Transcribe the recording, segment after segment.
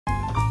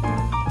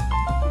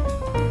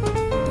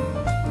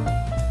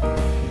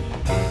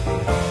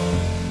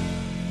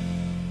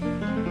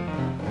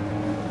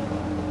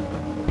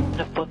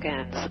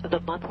Bookends, the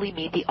monthly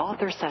Meet the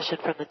Author session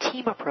from the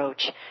Team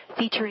Approach,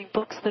 featuring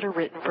books that are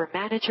written for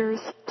managers,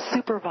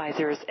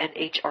 supervisors, and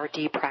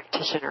HRD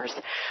practitioners.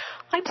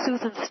 I'm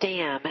Susan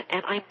Stamm,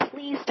 and I'm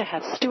pleased to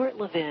have Stuart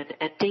Levin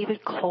and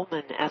David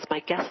Coleman as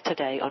my guests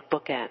today on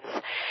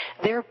Bookends.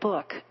 Their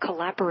book,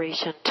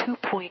 Collaboration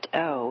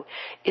 2.0,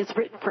 is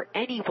written for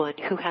anyone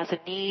who has a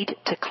need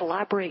to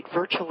collaborate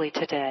virtually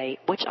today,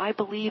 which I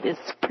believe is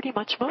pretty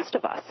much most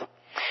of us.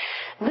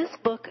 This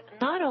book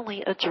not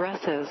only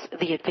addresses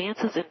the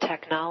advances in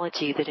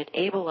technology that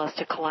enable us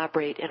to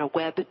collaborate in a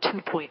Web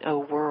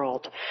 2.0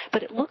 world,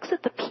 but it looks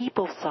at the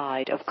people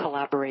side of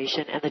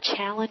collaboration and the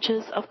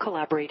challenges of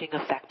collaborating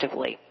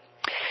effectively.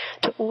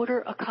 To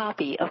order a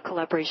copy of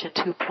Collaboration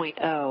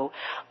 2.0,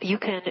 you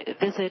can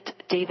visit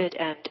David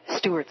and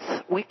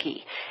Stuart's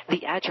wiki.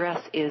 The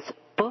address is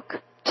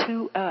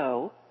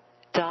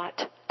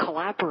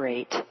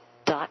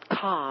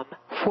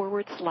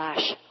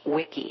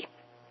book20.collaborate.com/wiki.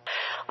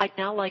 I'd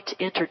now like to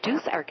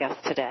introduce our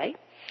guest today.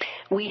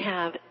 We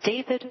have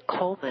David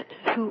Coleman,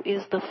 who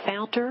is the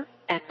founder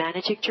and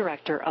managing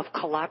director of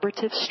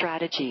Collaborative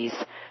Strategies,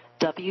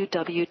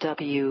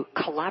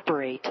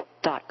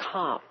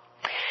 www.collaborate.com.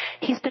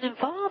 He's been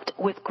involved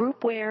with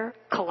groupware,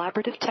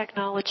 collaborative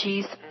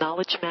technologies,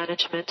 knowledge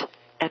management,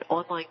 and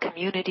online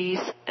communities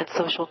and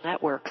social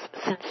networks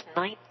since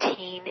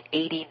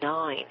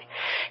 1989.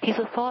 He's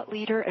a thought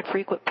leader and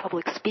frequent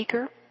public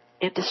speaker,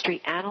 industry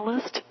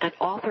analyst, and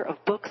author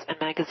of books and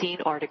magazine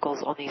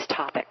articles on these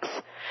topics.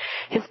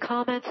 His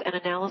comments and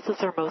analysis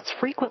are most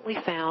frequently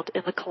found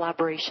in the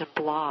Collaboration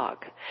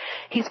blog.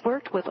 He's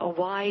worked with a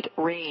wide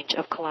range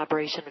of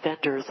collaboration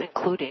vendors,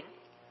 including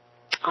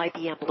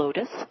IBM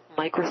Lotus,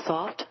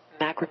 Microsoft,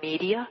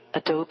 Macromedia,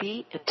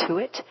 Adobe,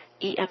 Intuit,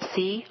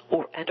 EMC,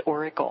 and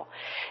Oracle,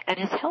 and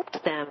has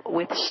helped them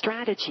with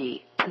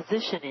strategy,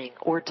 positioning,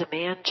 or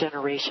demand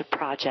generation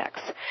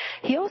projects.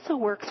 He also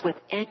works with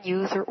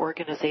end-user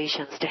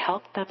organizations to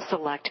help them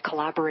select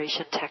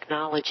collaboration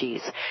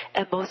technologies,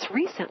 and most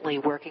recently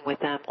working with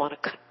them on a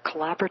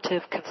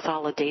collaborative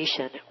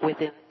consolidation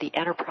within the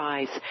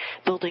enterprise,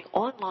 building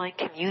online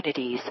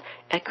communities,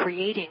 and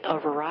creating a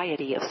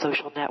variety of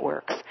social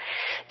networks.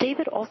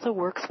 David also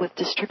works with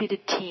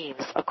distributed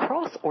teams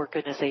across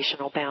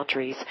organizational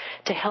boundaries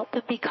to help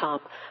them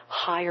become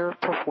higher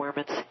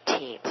performance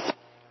teams.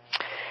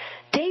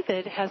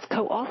 David has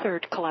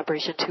co-authored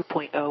Collaboration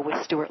 2.0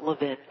 with Stuart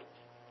Levin,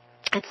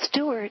 and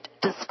Stuart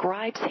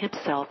describes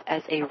himself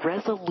as a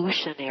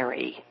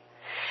resolutionary.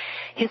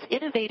 His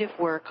innovative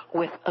work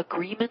with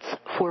agreements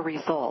for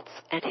results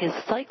and his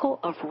cycle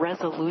of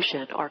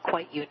resolution are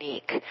quite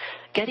unique.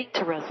 Getting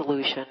to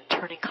resolution,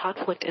 turning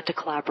conflict into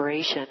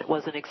collaboration,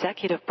 was an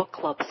Executive Book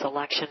Club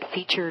selection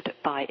featured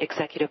by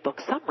Executive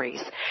Book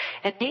Summaries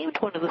and named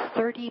one of the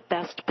 30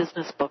 best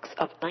business books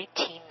of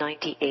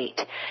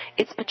 1998.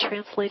 It's been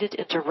translated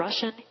into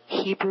Russian,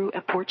 Hebrew,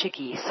 and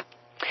Portuguese.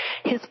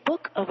 His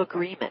Book of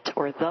Agreement,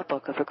 or The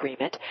Book of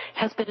Agreement,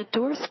 has been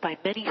endorsed by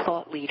many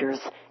thought leaders.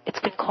 It's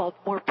been called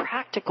more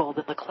practical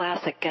than the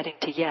classic Getting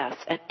to Yes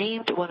and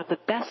named one of the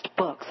best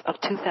books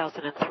of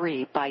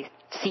 2003 by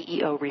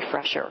CEO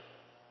Refresher.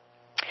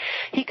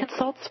 He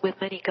consults with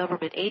many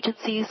government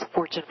agencies,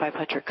 Fortune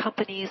 500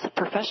 companies,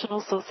 professional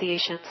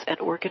associations,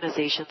 and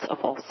organizations of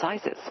all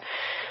sizes.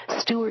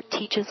 Stuart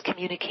teaches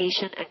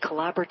communication and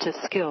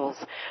collaborative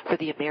skills for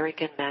the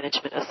American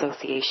Management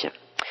Association.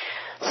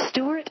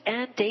 Stuart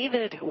and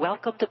David,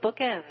 welcome to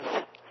Bookends.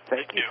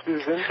 Thank you,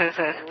 Susan. You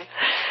sound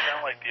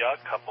like the odd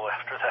couple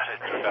after that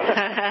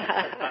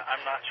introduction.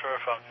 I'm not sure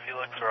if I'm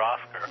Felix or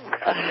Oscar.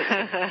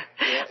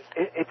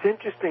 It's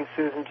interesting,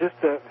 Susan.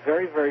 Just a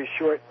very, very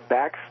short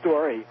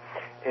backstory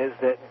is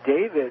that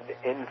David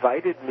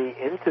invited me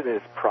into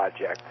this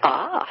project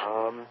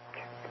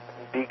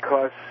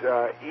because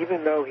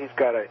even though he's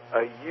got a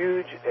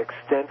huge,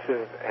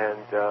 extensive, and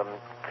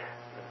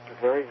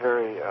very,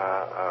 very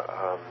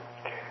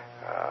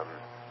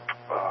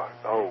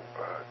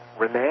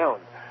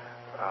renowned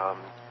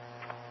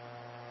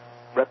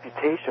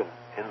reputation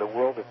in the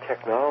world of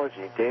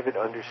technology, David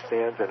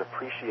understands and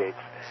appreciates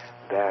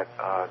that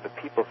the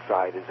people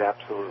side is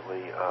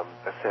absolutely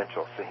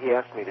essential. So he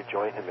asked me to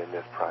join him in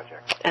this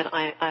project. And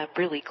I'm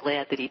really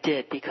glad that he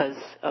did because,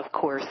 of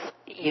course,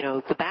 you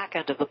know, the back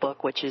end of the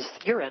book, which is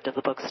your end of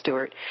the book,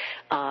 Stuart,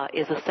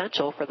 is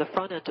essential for the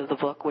front end of the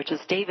book, which is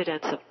David's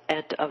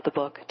end of the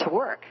book to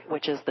work,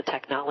 which is the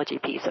technology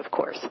piece, of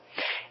course.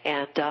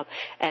 And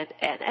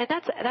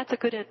that's a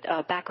good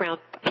background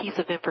piece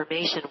of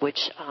information,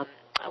 which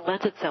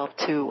lends itself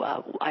to,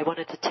 I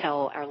wanted to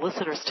tell our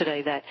listeners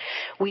today that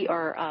we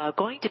are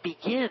going to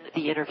begin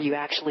the interview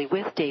actually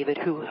with David,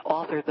 who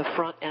authored the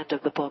front end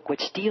of the book,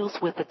 which deals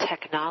with the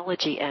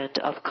technology end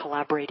of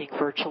collaborating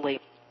virtually.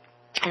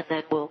 And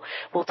then we'll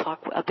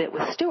talk a bit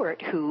with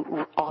Stuart, who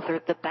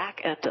authored the back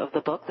end of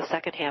the book, the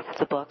second half of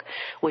the book,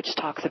 which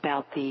talks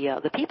about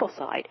the people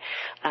side.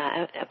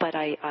 But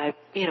I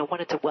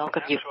wanted to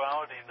welcome you. In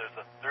actuality, there's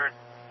a third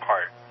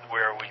part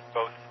where we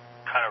both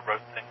kind of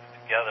wrote things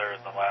together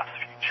in the last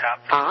few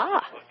chapters.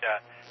 Look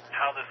at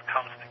how this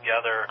comes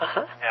together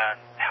and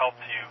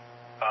helps you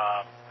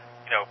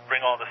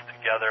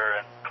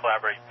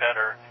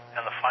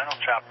final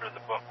chapter of the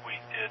book we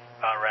did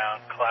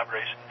around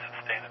collaboration and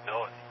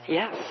sustainability.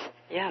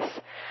 Yes.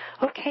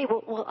 Okay,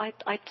 well,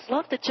 I'd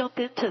love to jump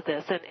into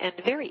this, and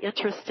very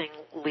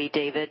interestingly,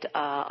 David,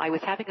 I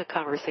was having a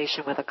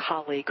conversation with a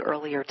colleague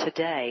earlier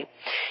today,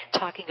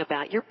 talking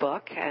about your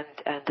book and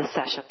the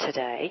session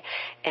today,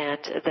 and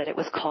that it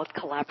was called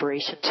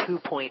Collaboration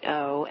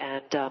 2.0,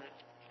 and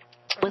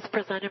was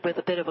presented with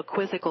a bit of a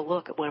quizzical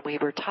look when we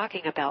were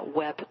talking about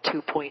Web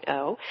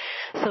 2.0.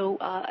 So,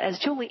 as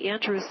Julie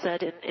Andrews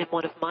said in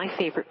one of my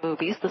favorite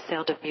movies, The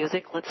Sound of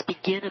Music, let's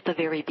begin at the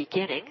very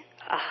beginning.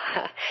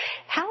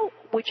 How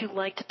would you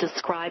like to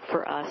describe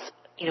for us,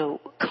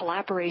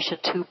 Collaboration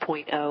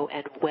 2.0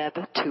 and Web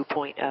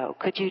 2.0?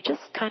 Could you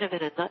just kind of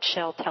in a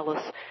nutshell tell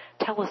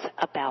us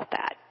about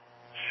that?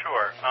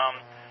 Sure.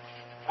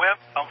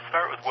 I'll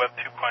start with Web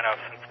 2.0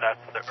 since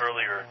that's the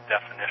earlier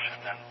definition,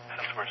 and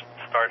since we're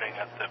starting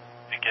at the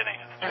beginning,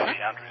 as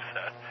Julie Andrews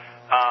said.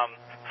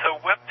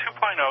 So Web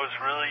 2.0 is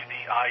really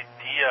the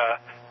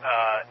idea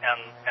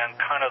and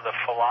kind of the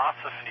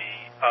philosophy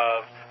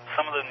of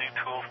some of the new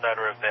tools that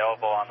are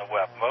available on the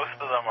web. Most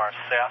of them are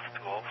SaaS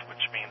tools, which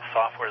means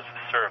software as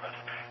a service.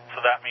 So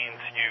that means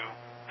you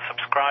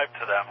subscribe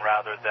to them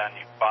rather than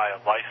you buy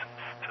a license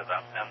to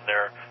them, and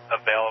they're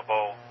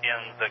available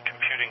in the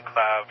computing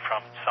cloud from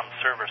some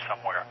server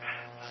somewhere.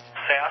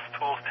 SaaS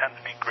tools tend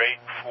to be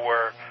great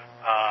for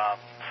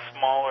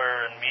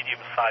smaller and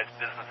medium-sized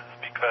businesses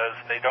because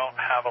they don't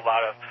have a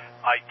lot of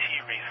IT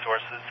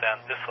resources,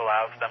 and this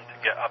allows them to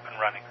get up and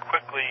running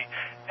quickly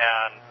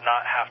and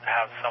not have to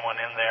have someone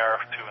in there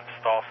to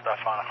install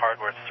stuff on a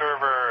hardware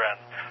server and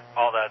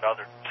all that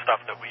other stuff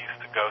that we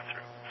used to go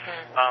through.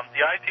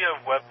 The idea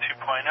of Web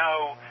 2.0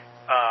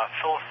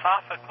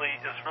 philosophically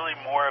is really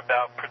more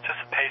about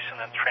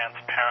participation and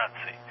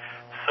transparency.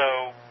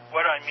 So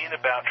what I mean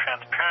about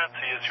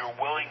transparency is your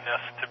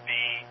willingness to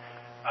be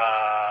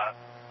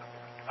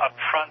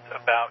upfront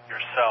about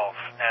yourself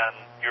and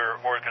your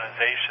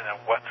organization and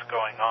what's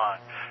going on.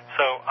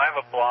 So I have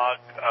a blog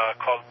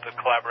called the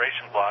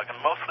Collaboration Blog, and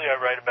mostly I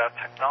write about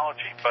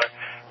technology, but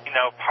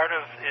part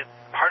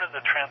of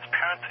the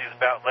transparency is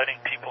about letting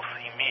people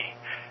see me.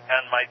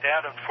 And my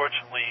dad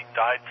unfortunately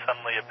died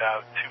suddenly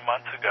about 2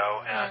 months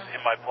ago, and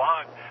in my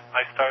blog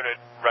I started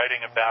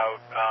writing about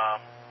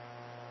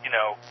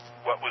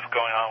what was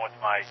going on with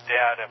my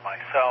dad and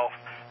myself,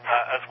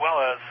 as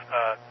well as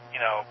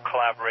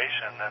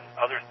collaboration and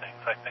other things.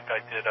 I think I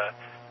did a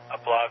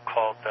blog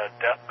called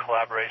Death,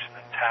 Collaboration,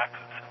 and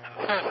Taxes, since it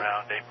was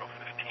around April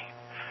 15th.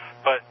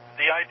 But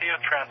the idea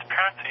of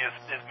transparency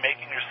is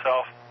making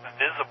yourself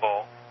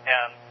visible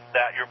and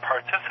that you're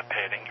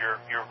participating,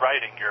 you're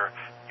writing, you're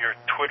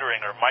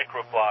twittering or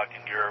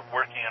microblogging, you're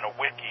working in a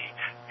wiki,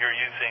 you're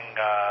using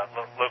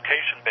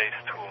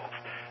location-based tools.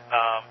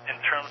 In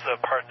terms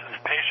of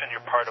participation,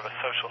 you're part of a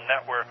social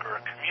network or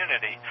a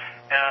community,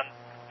 and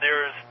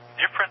there's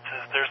differences.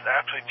 There's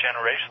actually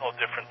generational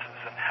differences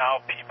in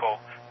how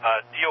people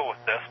deal with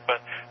this, but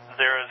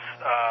there's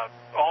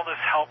all this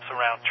helps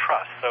around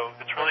trust. So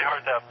it's really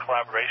hard to have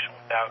collaboration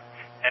without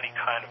any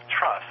kind of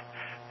trust.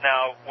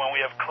 Now, when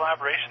we have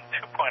Collaboration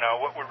 2.0,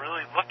 what we're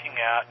really looking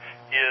at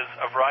is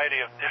a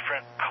variety of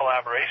different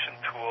collaboration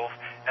tools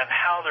and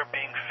how they're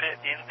being fit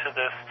into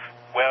this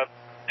Web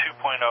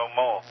 2.0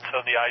 mold.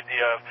 So the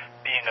idea of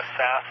being a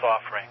SaaS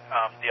offering,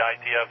 the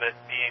idea of it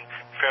being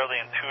fairly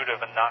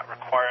intuitive and not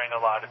requiring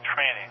a lot of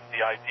training,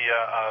 the idea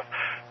of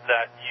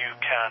that you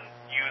can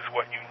use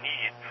what you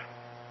need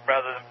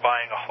rather than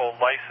buying a whole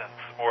license,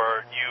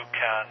 or you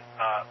can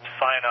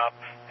sign up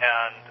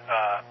and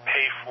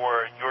pay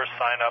for your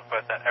sign-up,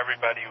 but then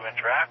everybody who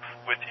interacts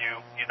with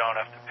you, you don't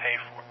have to pay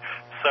for.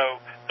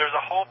 So there's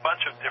a whole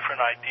bunch of different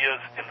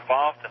ideas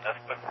involved in this,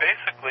 but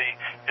basically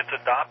it's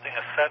adopting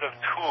a set of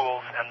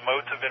tools and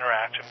modes of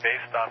interaction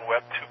based on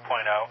Web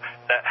 2.0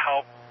 that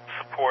help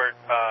support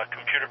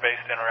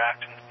computer-based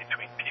interactions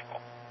between people.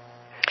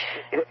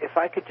 If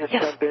I could just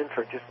jump in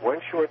for just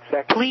one short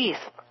second. Please.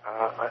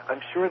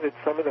 I'm sure that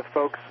some of the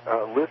folks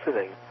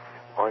listening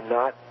are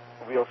not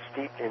real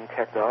steeped in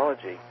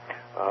technology.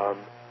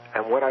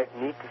 And what I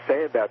need to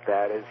say about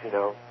that is,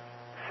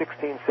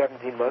 16,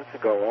 17 months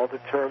ago, all the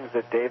terms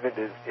that David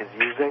is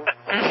using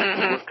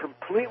were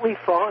completely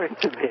foreign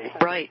to me.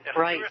 Right. Had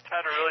a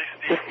really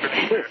steep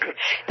learning curve.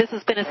 This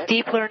has been a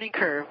steep learning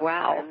curve.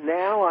 Wow. And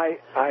now I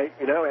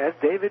as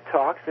David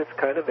talks, it's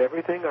kind of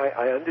everything.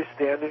 I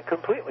understand it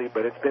completely,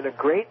 but it's been a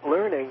great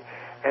learning.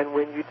 And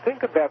when you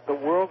think about the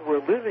world we're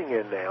living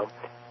in now,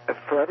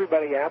 for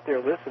everybody out there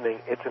listening,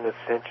 it's an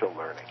essential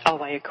learning. Oh,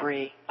 I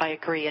agree.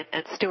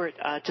 And Stuart,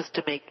 just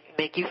to make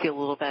you feel a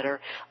little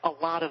better, a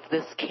lot of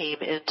this came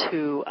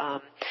into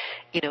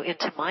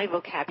my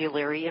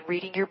vocabulary in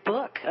reading your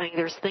book. I mean,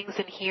 there's things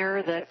in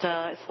here that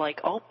it's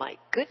like, oh my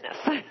goodness.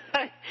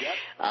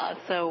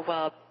 So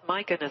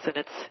my goodness,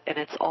 and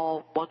it's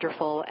all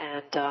wonderful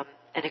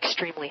and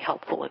extremely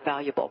helpful and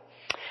valuable.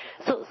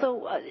 So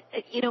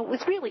it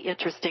was really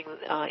interesting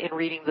in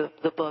reading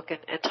the book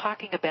and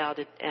talking about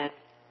it and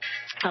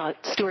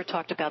Stuart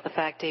talked about the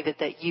fact, David,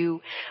 that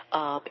you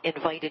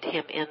invited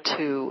him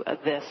into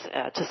this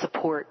to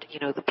support,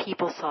 the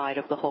people side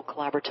of the whole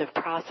collaborative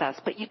process.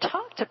 But you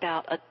talked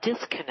about a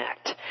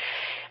disconnect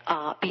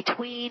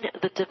between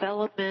the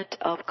development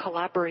of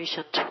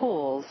collaboration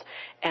tools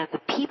and the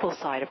people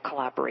side of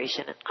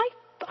collaboration. And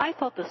I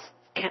thought this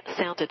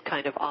sounded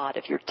kind of odd.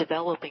 If you're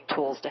developing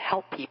tools to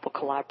help people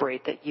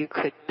collaborate, that you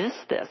could miss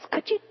this.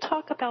 Could you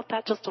talk about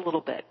that just a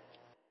little bit?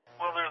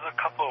 Well, there's a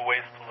couple of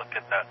ways to look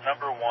at that.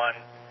 Number one,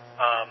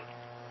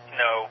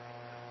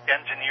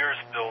 engineers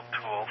build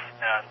tools,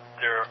 and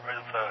there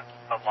is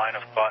a line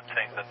of thought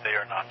saying that they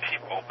are not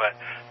people. But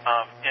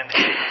in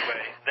any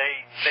way,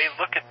 they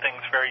look at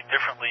things very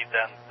differently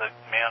than the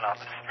man on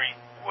the street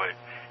would.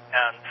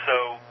 And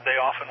so they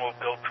often will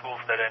build tools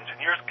that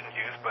engineers can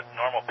use, but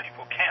normal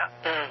people can't.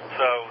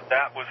 So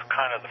that was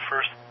kind of the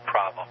first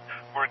problem.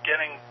 We're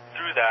getting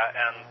through that,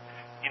 and,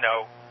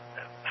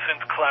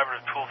 since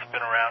collaborative tools have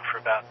been around for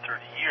about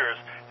 30 years,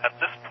 at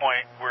this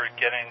point we're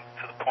getting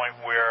to the point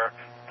where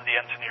the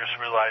engineers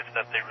realize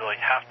that they really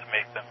have to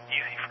make them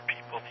easy for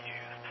people to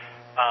use.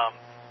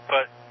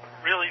 But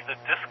really the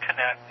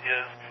disconnect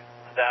is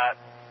that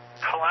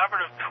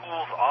collaborative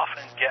tools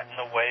often get in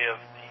the way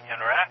of the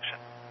interaction.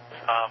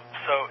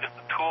 So if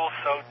the tool is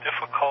so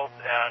difficult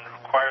and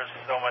requires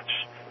so much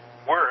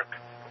work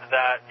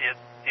that it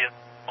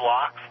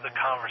blocks the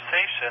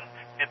conversation,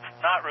 it's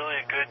not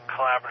really a good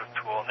collaborative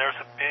tool. And there's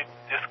a big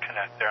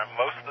disconnect there.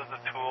 Most of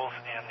the tools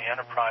in the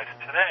enterprise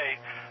today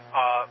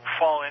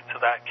fall into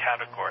that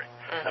category.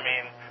 Mm-hmm. I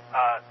mean,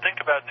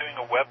 think about doing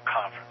a web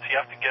conference. You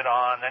have to get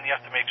on, then you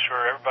have to make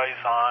sure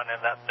everybody's on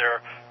and that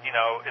they're,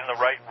 in the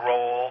right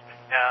role,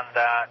 and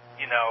that,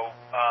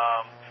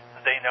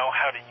 they know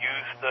how to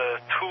use the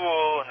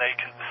tool and they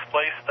can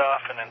display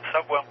stuff. And in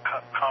some web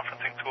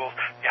conferencing tools,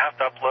 you have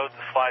to upload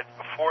the slides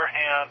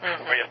beforehand,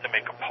 or you have to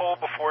make a poll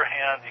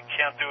beforehand. You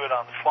can't do it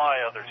on the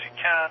fly. Others you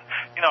can.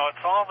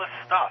 It's all this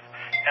stuff.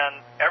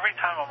 And every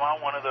time I'm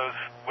on one of those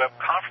web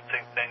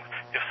conferencing things,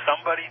 if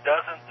somebody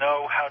doesn't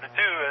know how to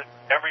do it,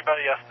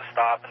 everybody has to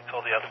stop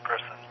until the other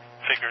person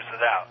figures it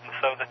out. And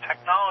so the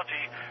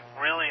technology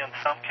really, in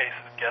some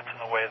cases, gets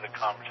in the way of the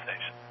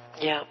conversation.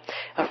 Yeah.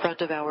 A friend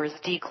of ours,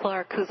 Dee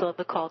Clark, who's on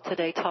the call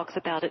today, talks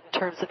about it in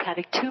terms of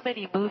having too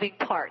many moving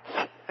parts.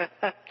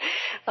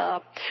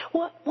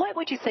 What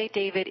would you say,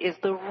 David, is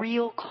the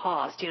real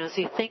cost? As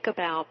you think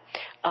about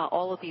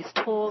all of these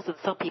tools, and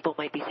some people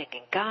might be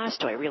thinking, gosh,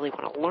 do I really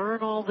want to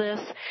learn all this?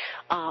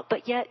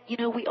 But yet,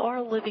 we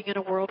are living in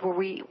a world where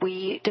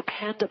we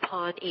depend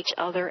upon each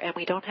other and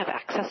we don't have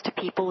access to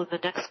people in the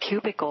next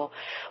cubicle.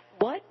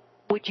 What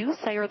would you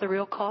say are the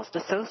real costs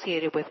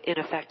associated with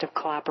ineffective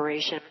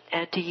collaboration?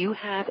 And do you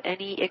have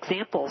any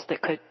examples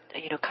that could,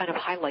 kind of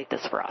highlight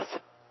this for us?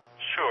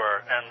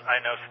 Sure, and I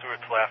know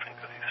Stuart's laughing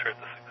because he's heard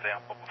this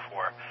example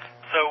before.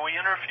 So we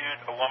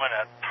interviewed a woman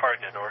at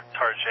Target, or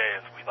Target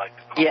as we like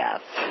to call it.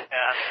 Yes.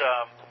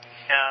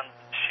 And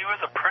she was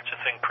a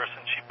purchasing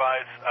person. She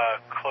buys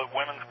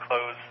women's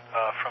clothes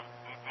from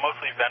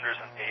mostly vendors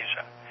in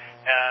Asia.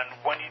 And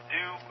when you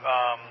do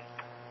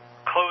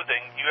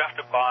clothing, you have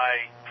to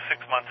buy 6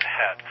 months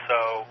ahead.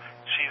 So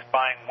she's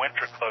buying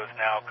winter clothes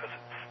now because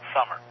it's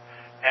summer.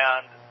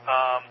 And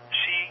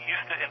she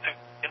used to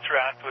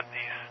interact with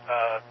these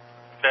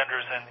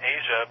vendors in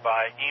Asia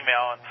by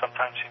email, and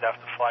sometimes she'd have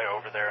to fly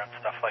over there and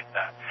stuff like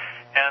that.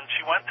 And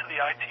she went to the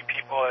IT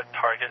people at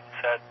Target and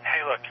said,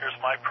 hey, look, here's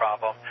my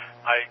problem.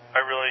 I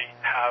really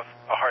have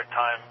a hard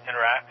time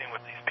interacting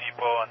with these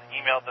people, and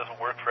email doesn't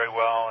work very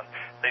well, and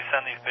they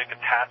send these big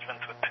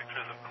attachments with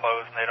pictures of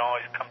clothes, and they don't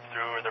always come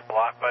through, or they're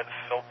blocked by the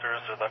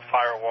filters or the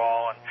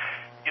firewall, and,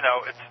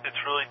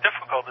 it's really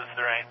difficult. Is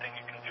there anything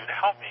you can do to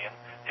help me? And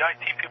the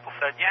IT people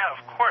said, yeah, of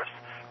course.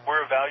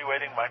 We're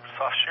evaluating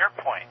Microsoft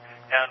SharePoint,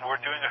 and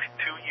we're doing a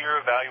 2-year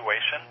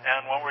evaluation,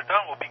 and when we're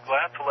done, we'll be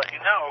glad to let you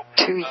know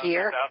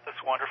about this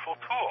wonderful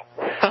tool.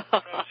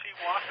 So she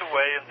walked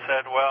away and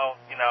said, well,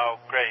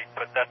 great,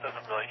 but that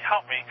doesn't really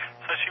help me.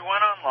 So she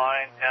went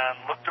online and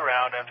looked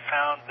around and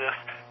found this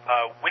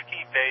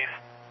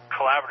wiki-based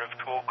collaborative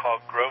tool called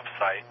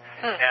GroveSite,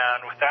 and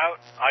without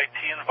IT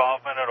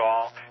involvement at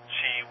all,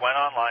 she went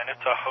online.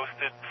 It's a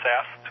hosted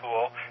SaaS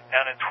tool,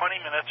 and in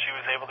 20 minutes she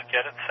was able to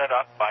get it set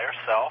up by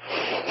herself,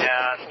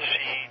 and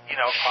she,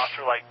 cost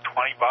her like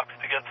 $20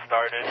 to get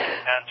started,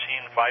 and she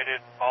invited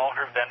all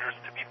her vendors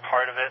to be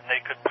part of it, and they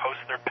could post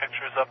their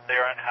pictures up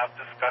there and have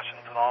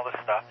discussions and all this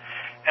stuff.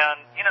 And,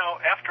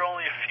 after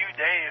only a few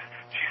days,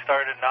 she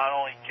started not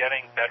only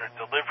getting better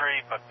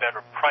delivery, but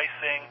better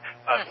pricing,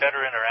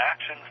 better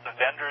interactions. The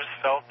vendors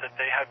felt that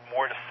they had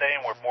more to say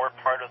and were more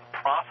part of the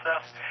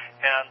process.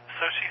 And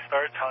so she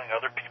started telling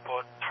other people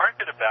at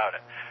Target about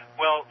it.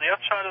 Well, the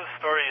upshot of the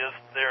story is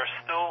they're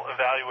still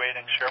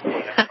evaluating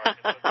SharePoint at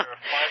Target, but there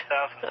are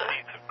 5,000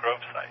 seats of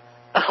GroveSite.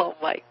 Oh,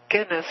 my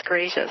goodness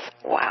gracious.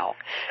 Wow.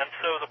 And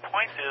so the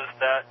point is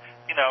that,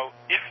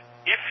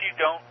 if you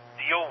don't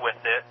deal with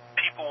it,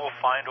 people will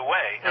find a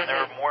way, and there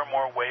are more and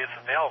more ways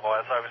available.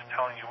 As I was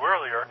telling you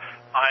earlier,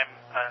 I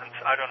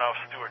don't know if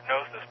Stuart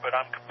knows this, but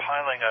I'm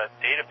compiling a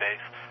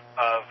database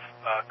of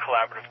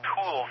collaborative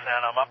tools,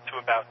 and I'm up to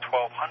about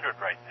 1,200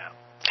 right now.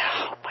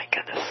 Oh, my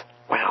goodness.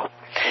 Wow.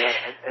 Yeah,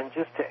 and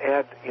just to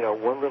add,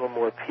 one little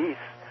more piece,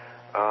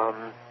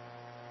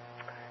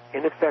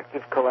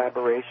 ineffective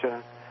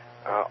collaboration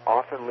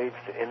often leads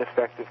to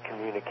ineffective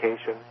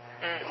communication.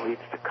 It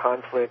leads to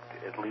conflict.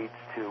 It leads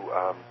to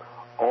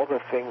all the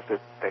things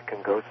that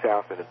can go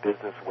south in a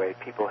business way.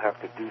 People have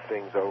to do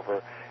things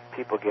over.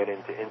 People get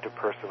into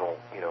interpersonal,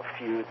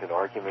 feuds and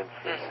arguments,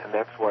 and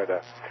that's why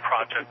the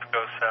project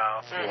goes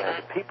south. Yeah,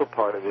 the people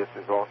part of this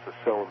is also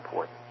so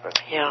important. But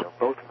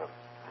both of them.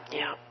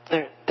 Yeah,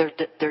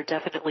 there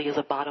definitely is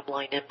a bottom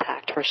line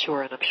impact for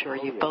sure, and I'm sure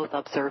you both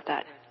observed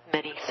that in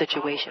many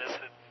situations.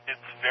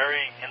 It's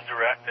very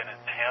indirect and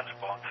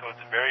intangible, and so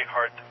it's very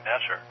hard to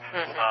measure.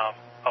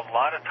 A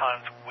lot of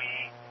times we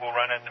will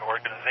run into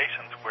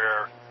organizations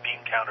where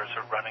bean counters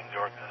are running the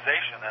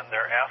organization, and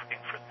they're asking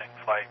for things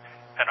like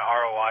an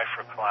ROI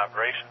for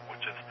collaboration,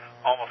 which is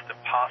almost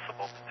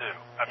impossible to do.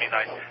 I mean,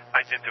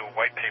 I did do a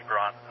white paper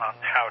on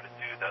how to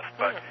do this,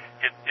 but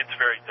it's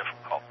very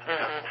difficult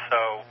to do.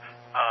 So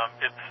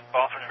it's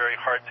often very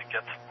hard to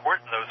get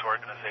support in those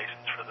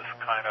organizations for this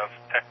kind of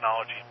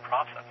technology and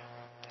process.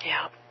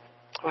 Yeah.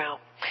 Wow.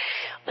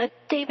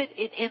 David,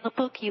 in the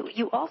book,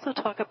 you also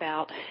talk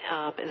about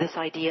this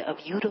idea of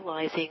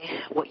utilizing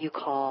what you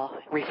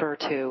refer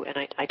to,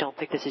 and I don't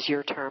think this is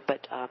your term,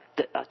 but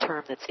a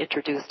term that's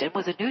introduced and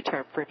was a new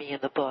term for me in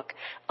the book,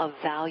 a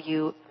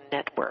value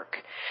network.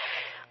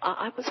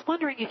 I was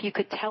wondering if you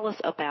could tell us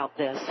about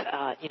this,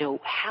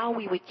 how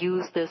we would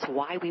use this,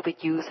 why we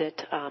would use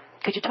it.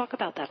 Could you talk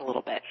about that a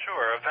little bit?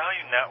 Sure. A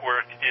value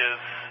network is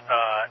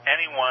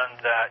anyone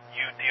that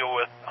you deal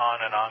with on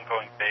an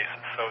ongoing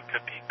basis. So it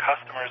could be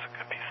customers, it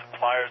could be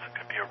suppliers, it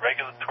could be a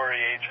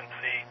regulatory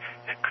agency,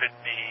 it could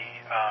be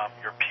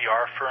your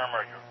PR firm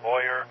or your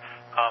lawyer.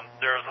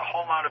 There's a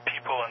whole lot of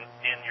people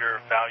in your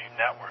value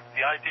network.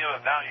 The idea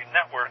of a value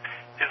network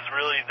is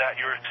really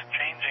that you're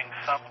exchanging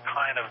some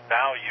kind of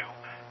value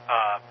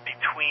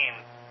between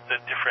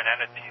the different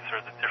entities or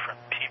the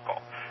different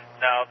people.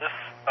 Now,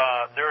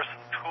 there are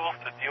some tools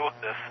to deal with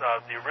this.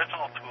 The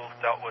original tools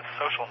dealt with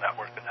social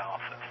network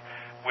analysis,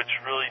 which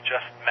really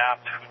just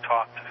mapped who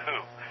talked to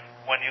who.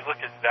 When you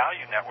look at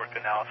value network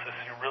analysis,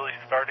 you're really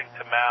starting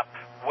to map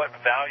what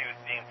value is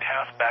being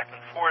passed back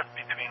and forth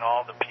between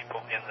all the people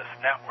in this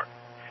network,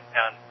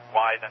 and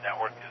why the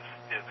network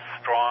is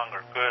strong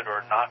or good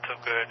or not so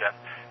good, and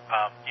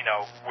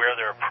where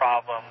there are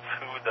problems,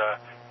 who the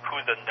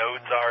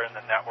nodes are in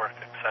the network,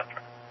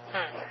 etc.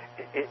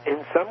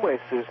 In some ways,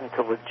 Susan,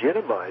 to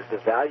legitimize the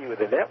value of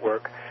the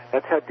network,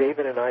 that's how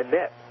David and I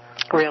met.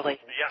 Really?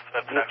 Yes,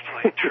 that's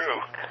actually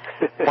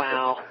true.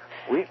 Wow.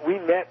 We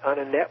met on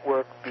a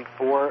network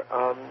before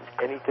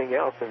anything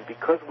else, and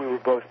because we were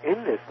both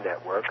in this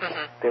network,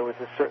 there was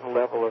a certain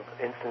level of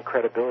instant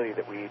credibility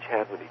that we each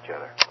had with each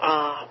other.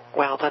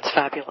 Wow, that's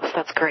fabulous.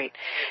 That's great.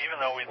 Even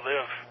though we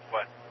live,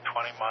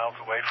 20 miles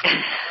away from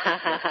each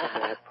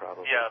other?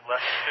 Probably. Yeah,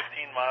 less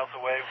than 15 miles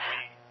away.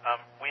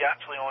 We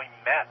actually only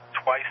met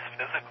twice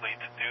physically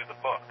to do the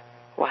book.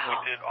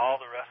 Wow. We did all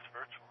the rest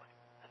virtually.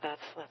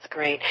 That's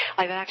great.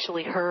 I've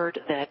actually heard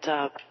that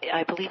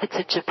I believe it's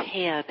in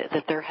Japan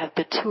that there have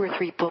been 2 or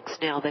 3 books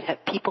now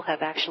that people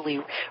have actually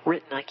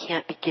written. I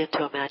can't begin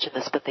to imagine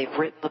this, but they've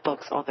written the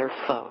books on their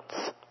phones.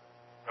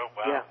 Oh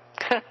wow. Yeah.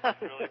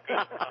 Really good.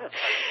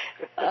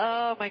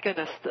 Oh my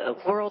goodness, the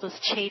world is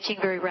changing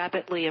very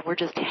rapidly, and we're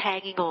just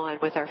hanging on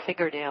with our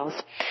fingernails.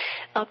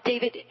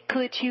 David,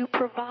 could you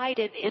provide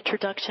an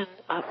introduction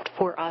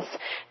for us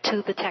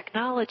to the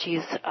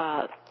technologies,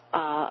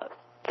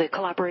 the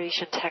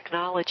collaboration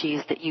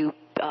technologies that you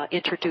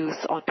introduce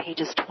on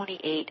pages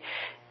 28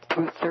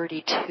 through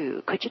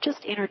 32? Could you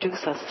just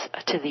introduce us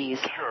to these?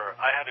 Sure.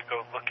 I had to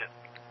go look at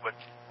what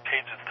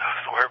pages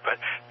those were, but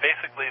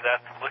basically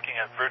that's looking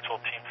at virtual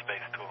team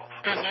space tools,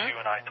 which you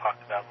and I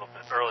talked about a little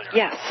bit earlier.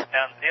 Yes.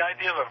 And the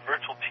idea of a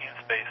virtual team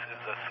space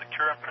is a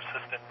secure and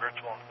persistent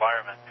virtual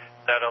environment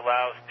that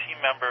allows team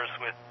members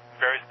with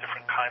various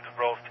different kinds of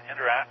roles to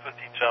interact with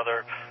each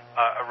other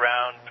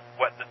around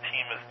what the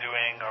team is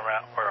doing or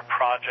a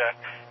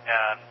project,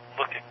 and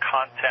look at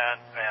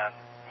content and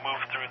move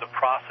through the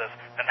process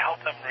and help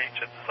them reach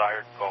a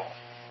desired goal.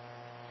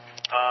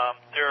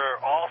 There are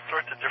all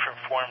sorts of different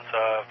forms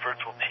of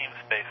virtual team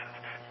spaces.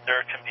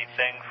 There can be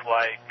things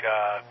like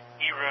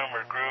eRoom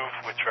or Groove,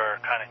 which are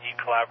kind of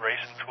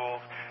e-collaboration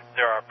tools.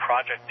 There are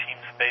project team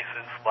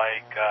spaces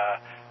like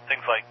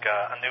things like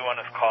a new one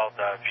is called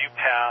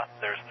ViewPath.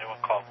 There's a new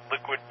one called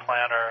Liquid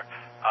Planner.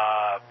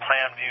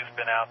 PlanView's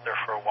been out there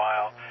for a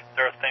while.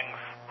 There are things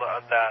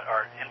that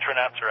are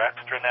intranets or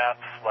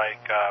extranets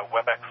like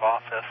WebEx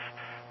Office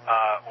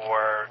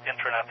or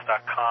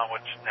intranets.com,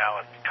 which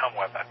now has become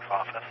WebEx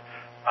Office.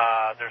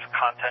 There's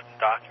content and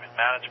document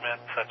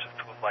management, such as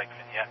tools like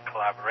Vignette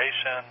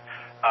Collaboration.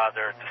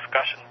 There are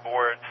discussion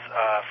boards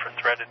for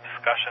threaded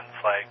discussions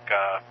like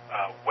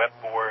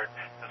Webboard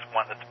is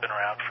one that's been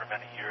around for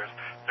many years.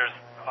 There's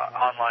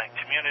online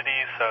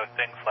communities, so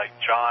things like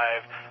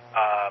Jive,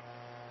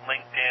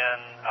 LinkedIn,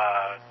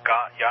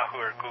 Yahoo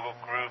or Google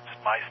Groups,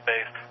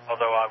 MySpace,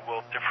 although I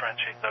will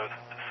differentiate those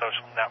into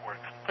social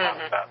networks and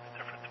talk about the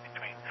difference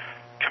between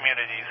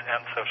communities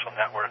and social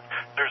networks.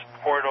 There's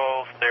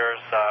portals, there's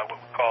what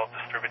we call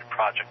distributed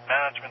project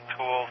management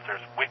tools,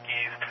 there's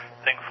wikis,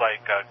 things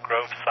like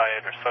Growth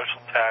Site or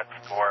Social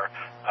Text or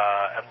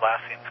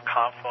Atlassian's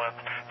Confluence.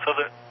 So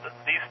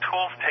these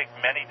tools take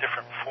many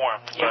different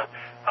forms, but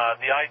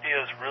the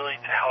idea is really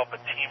to help a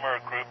team or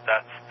a group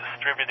that's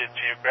distributed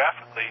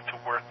geographically to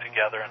work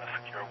together in a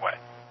secure way.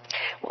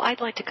 Well,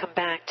 I'd like to come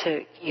back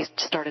to, you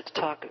started to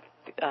talk,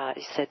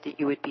 you said that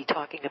you would be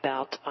talking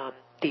about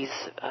these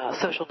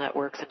social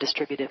networks and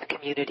distributed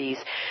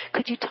communities.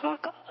 Could you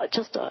talk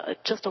just a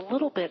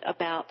little bit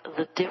about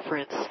the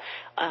difference?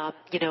 I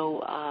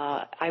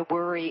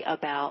worry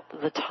about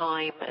the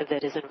time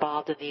that is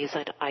involved in these.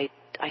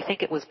 I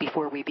think it was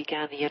before we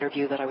began the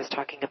interview that I was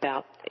talking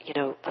about,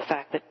 the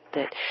fact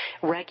that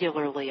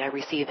regularly I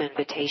receive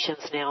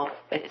invitations now,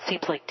 it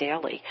seems like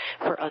daily,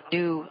 for a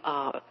new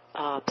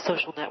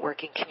social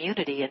networking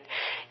community, and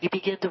you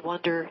begin to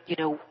wonder,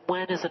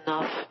 when is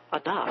enough?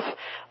 Well,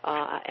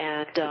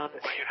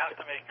 you have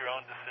to make your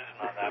own decision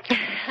on that.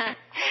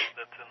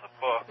 That's in the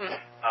book.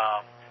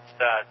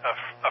 That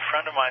a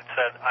friend of mine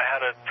said I had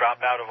to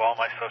drop out of all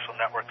my social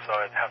networks so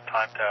I'd have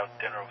time to have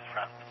dinner with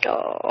friends.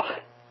 Oh.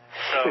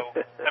 So,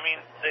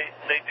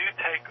 they do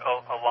take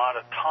a lot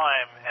of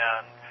time,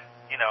 and,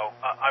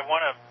 I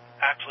want to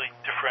actually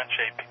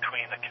differentiate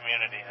between a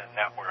community and a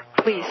network.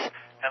 Please. So,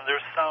 and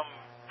there's some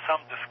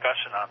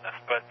discussion on this,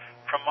 but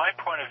from my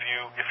point of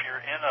view, if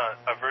you're in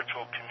a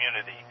virtual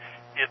community,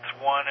 it's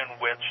one in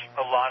which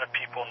a lot of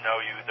people know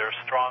you, there's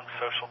strong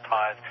social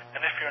ties,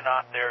 and if you're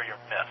not there, you're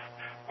missed.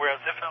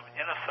 Whereas if I'm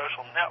in a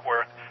social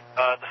network,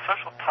 the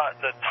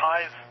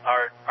ties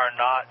are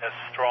not as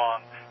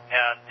strong,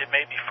 and it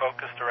may be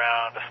focused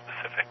around a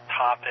specific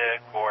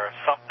topic or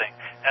something.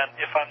 And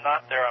if I'm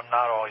not there, I'm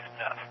not always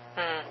missed.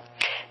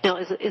 Now,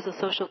 is a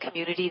social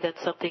community then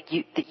something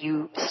that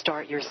you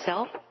start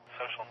yourself?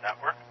 Social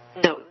network?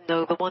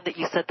 No, the one that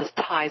you said the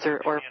ties or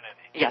community.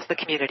 Yes, the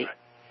community. Right.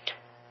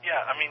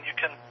 Yeah, you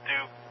can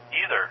do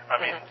either.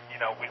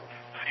 We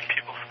see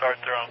people start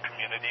their own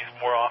communities.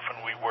 More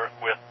often, we work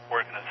with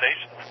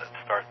organizations that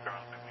start their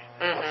own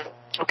communities.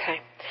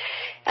 Okay.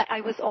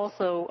 I was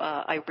also,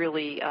 I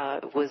really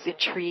was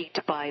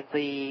intrigued by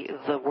the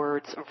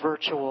words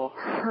virtual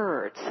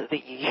herds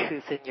that you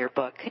use in your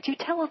book. Could you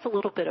tell us a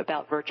little bit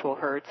about virtual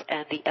herds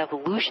and the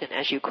evolution,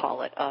 as you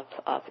call it, of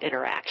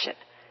interaction?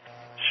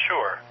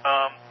 Sure.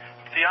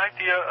 The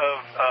idea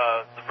of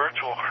the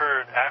virtual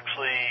herd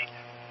actually,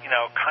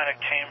 kind of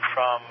came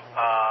from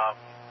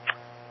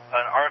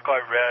an article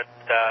I read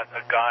that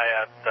a guy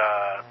at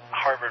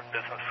Harvard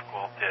Business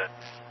School did.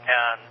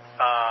 And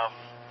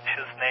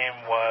his name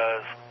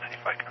was, let's see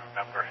if I can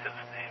remember his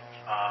name.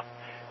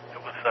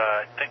 It was,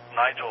 I think,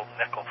 Nigel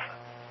Nicholson.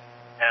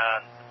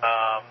 And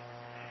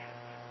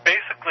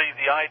basically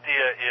the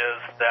idea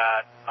is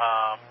that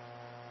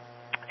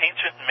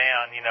ancient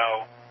man,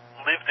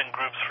 lived in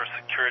groups for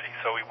security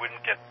so we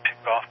wouldn't get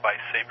picked off by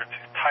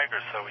saber-toothed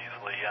tigers so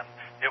easily, and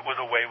it was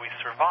a way we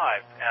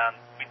survived, and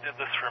we did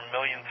this for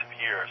millions of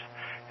years.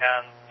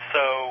 And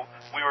so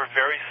we were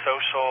very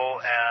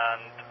social, and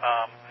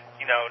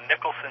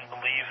Nicholson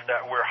believes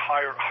that we're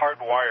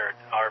hardwired.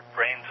 Our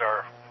brains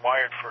are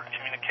wired for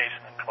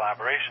communication and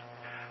collaboration.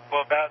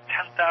 Well, about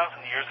 10,000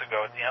 years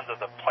ago, at the end of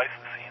the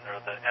Pleistocene,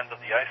 or the end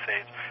of the Ice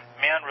Age,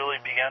 man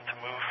really began to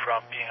move from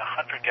being a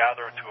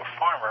hunter-gatherer to a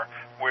farmer,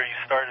 where you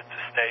started to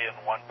stay in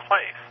one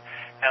place.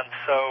 And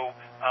so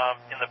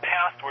in the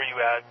past, where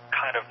you had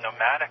kind of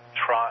nomadic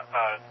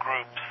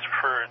groups,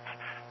 herds,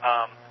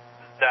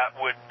 that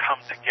would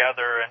come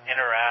together and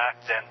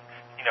interact, and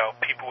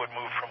people would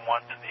move from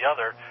one to the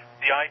other,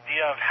 the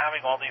idea of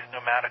having all these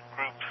nomadic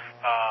groups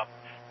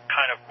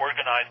kind of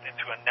organized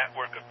into a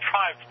network of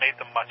tribes made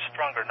them much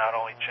stronger, not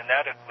only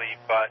genetically,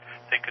 but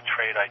they could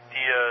trade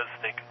ideas,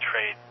 they could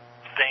trade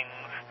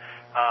things,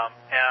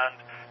 and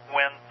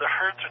when the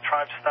herds or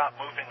tribes stopped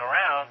moving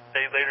around,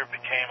 they later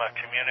became a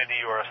community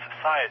or a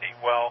society.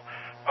 Well,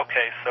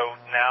 okay, so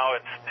now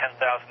it's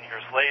 10,000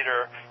 years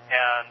later,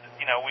 and,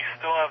 we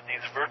still have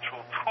these virtual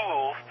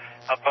tools,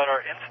 but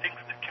our instincts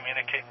to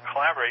communicate and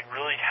collaborate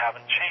really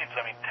haven't changed.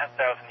 10,000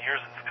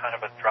 years is kind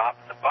of a drop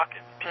in the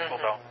bucket.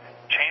 People don't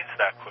change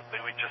that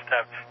quickly. We just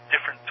have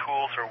different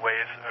tools or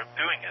ways of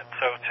doing it.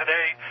 So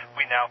today,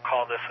 we now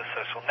call this a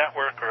social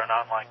network or an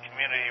online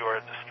community or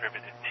a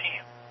distributed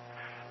team.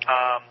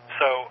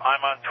 So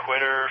I'm on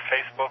Twitter,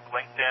 Facebook,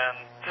 LinkedIn,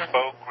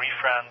 Spoke,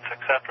 ReFriends,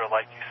 etc.,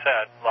 like you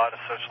said, a lot of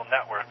social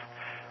networks.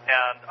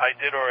 And I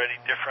did already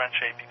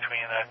differentiate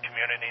between a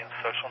community and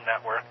social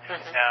network.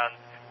 And,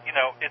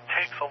 it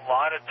takes a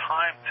lot of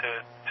time to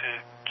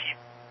keep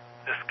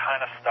this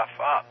kind of stuff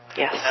up.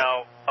 Yes.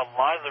 Now, a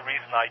lot of the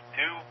reason I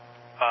do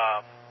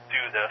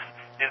this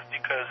is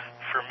because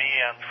for me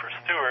and for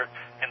Stuart,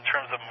 in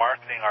terms of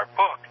marketing our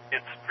book,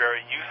 it's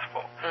very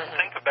useful.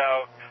 Think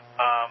about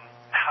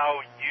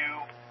how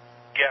you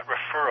get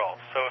referrals.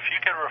 So if you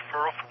get a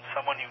referral from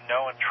someone you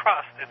know and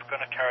trust, it's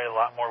going to carry a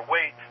lot more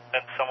weight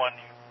than someone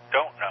you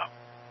don't know.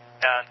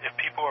 And if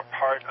people are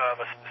part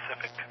of a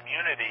specific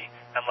community,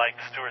 and like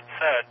Stuart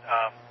said,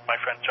 my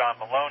friend John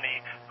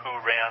Maloney, who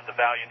ran the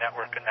Value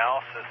Network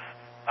Analysis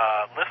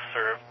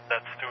listserv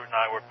that Stuart and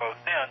I were both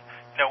in,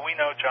 we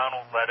know John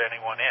won't let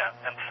anyone in.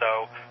 And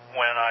so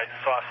when I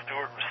saw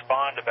Stuart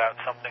respond about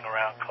something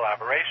around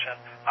collaboration,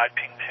 I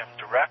pinged him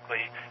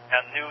directly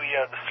and knew he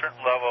had a certain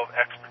level of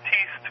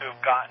expertise to have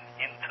gotten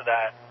into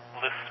that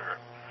listserv.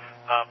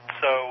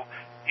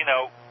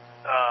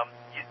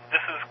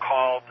 This is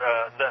called,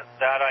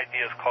 that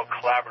idea is called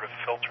collaborative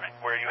filtering,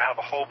 where you have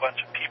a whole bunch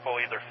of people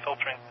either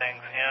filtering things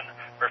in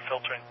or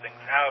filtering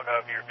things out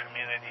of your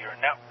community or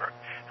network.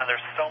 And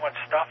there's so much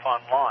stuff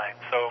online.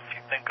 So if you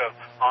think of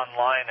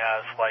online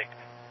as like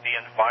the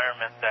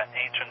environment that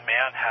ancient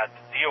man had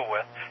to deal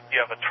with,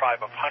 you have a tribe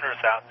of hunters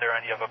out there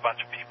and you have a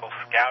bunch of people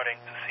scouting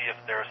to see if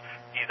there's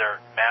either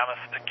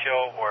mammoths to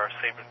kill or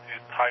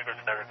saber-toothed tigers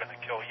that are going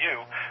to kill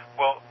you.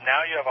 Well,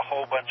 now you have a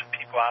whole bunch of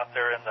people out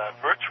there in the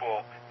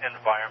virtual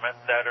environment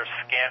that are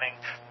scanning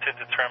to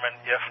determine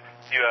if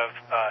you have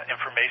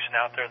information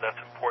out there that's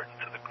important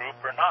to the group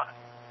or not.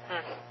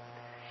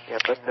 Yeah,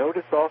 but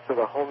notice also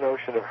the whole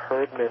notion of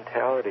herd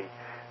mentality,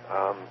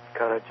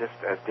 kind of just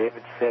as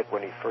David said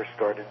when he first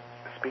started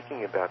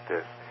speaking about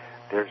this,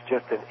 there's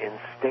just an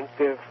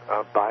instinctive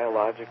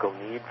biological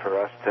need for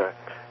us to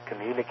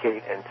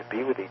communicate and to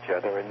be with each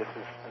other, and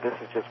this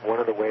is just one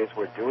of the ways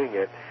we're doing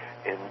it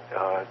in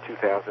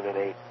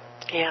 2008.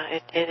 Yeah,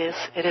 it is.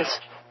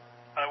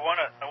 I want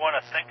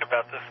to think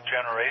about this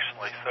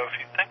generationally. So if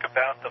you think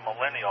about the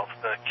millennials,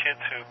 the kids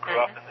who grew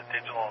up in the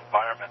digital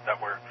environment that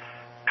were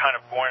kind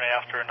of born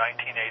after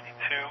 1982,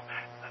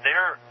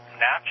 they're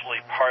naturally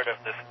part of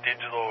this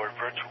digital or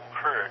virtual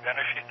herd. And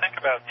if you think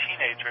about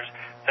teenagers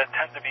that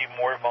tend to be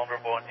more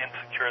vulnerable and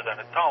insecure than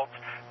adults,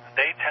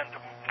 they tend to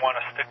want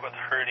to stick with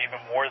the herd even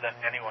more than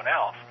anyone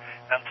else.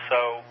 And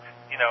so,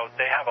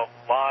 they have a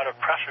lot of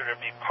pressure to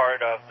be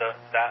part of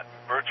that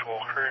virtual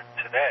herd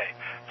today.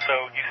 So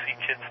you see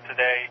kids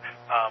today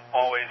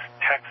always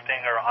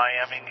texting or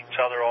IMing each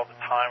other all the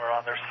time or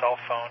on their cell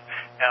phone.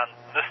 And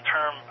this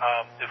term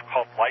is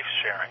called life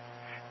sharing.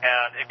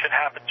 And it can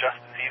happen just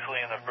as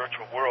easily in the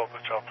virtual world,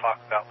 which I'll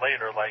talk about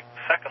later, like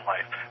Second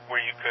Life,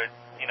 where you could,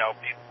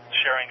 be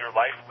sharing your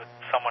life with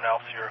someone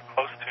else you're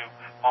close to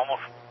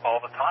almost all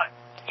the time.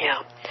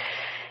 Yeah.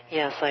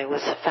 Yes, I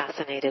was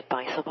fascinated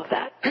by some of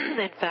that.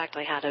 In fact,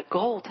 I had a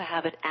goal to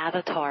have an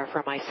avatar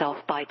for myself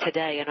by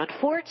today, and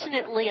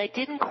unfortunately, I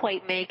didn't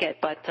quite make it.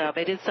 But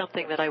it is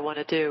something that I want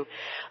to do.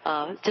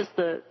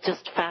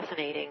 Just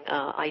fascinating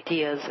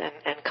ideas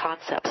and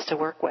concepts to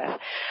work with.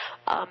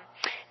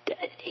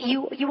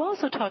 You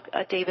also talk,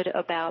 David,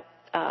 about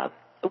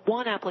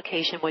one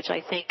application which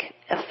I think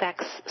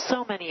affects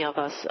so many of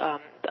us,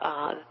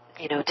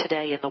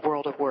 today in the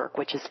world of work,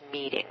 which is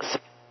meetings.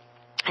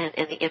 And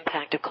the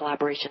impact of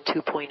Collaboration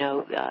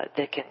 2.0 that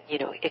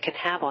it can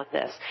have on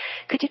this.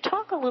 Could you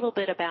talk a little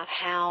bit about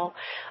how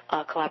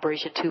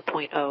Collaboration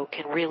 2.0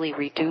 can really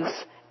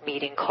reduce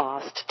meeting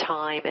cost,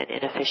 time, and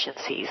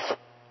inefficiencies?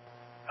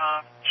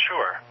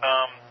 Sure.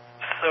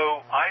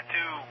 So I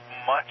do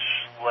much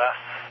less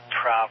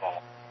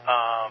travel.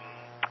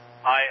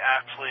 I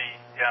actually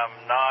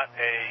am not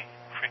a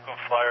frequent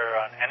flyer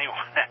on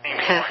anyone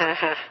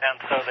anymore, and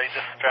so they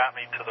just strap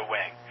me to the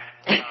wing.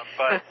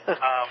 But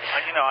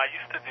I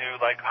used to do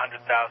like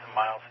 100,000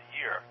 miles a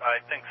year.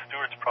 I think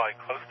Stuart's probably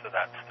close to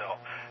that still.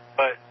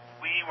 But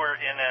we were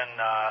in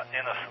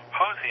a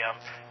symposium,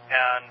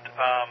 and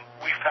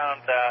we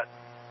found that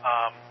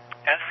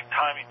every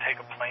time you take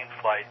a plane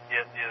flight,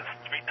 it is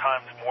 3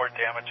 times more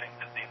damaging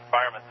to the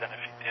environment than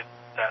if you did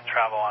that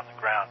travel on the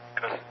ground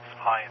because it's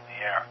high in the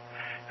air.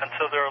 And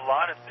so there are a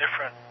lot of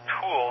different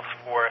tools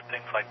for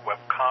things like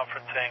web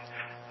conferencing.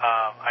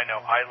 I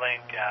know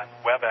iLink and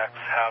WebEx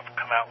have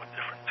come out with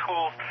different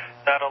tools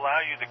that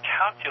allow you to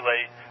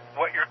calculate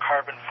what your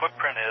carbon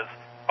footprint is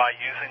by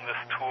using this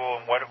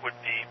tool and what it would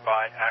be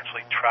by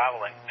actually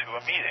traveling to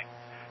a meeting.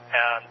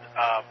 And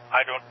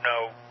I don't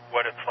know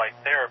what it's like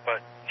there, but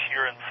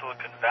here in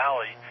Silicon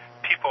Valley,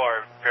 people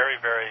are very,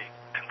 very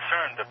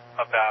concerned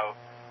about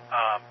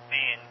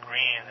being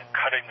green and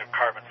cutting their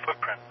carbon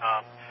footprint.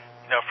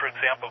 For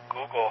example,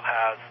 Google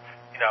has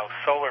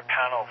solar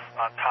panels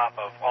on top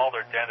of all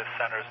their data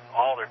centers and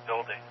all their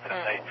buildings, and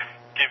they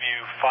give you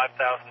 $5,000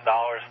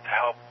 to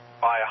help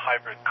buy a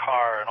hybrid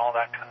car and all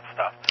that kind of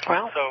stuff.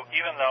 Wow. So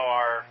even though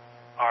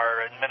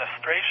our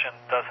administration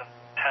doesn't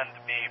tend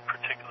to be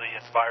particularly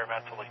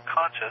environmentally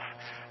conscious,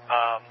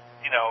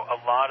 a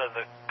lot of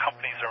the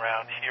companies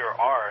around here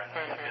are,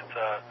 and it's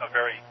a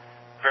very,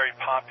 very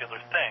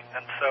popular thing.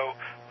 And so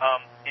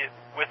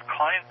with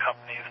client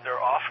companies,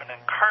 they're often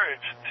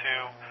encouraged to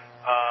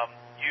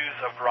use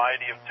a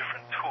variety of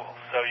different tools.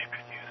 So you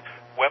could use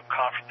web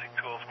conferencing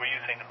tools. We're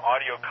using an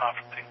audio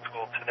conferencing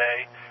tool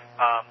today.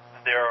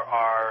 There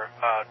are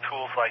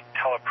tools like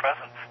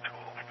telepresence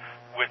tools,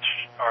 which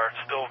are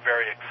still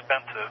very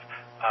expensive,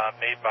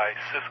 made by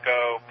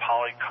Cisco,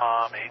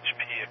 Polycom,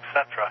 HP,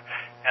 etc.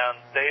 And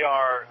they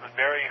are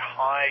very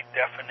high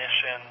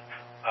definition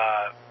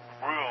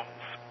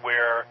rooms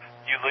where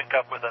you link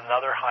up with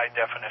another high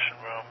definition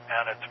room,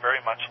 and it's very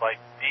much like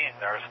being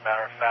there. As a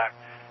matter of fact,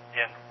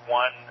 in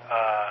one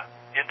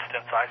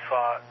instance, I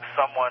saw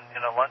someone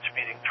in a lunch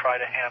meeting try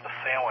to hand a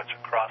sandwich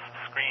across the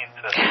screen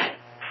to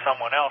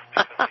someone else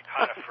because they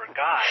kind of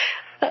forgot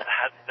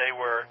that they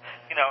were,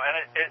 and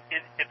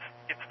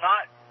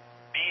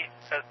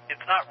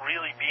it's not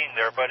really being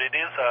there, but it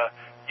is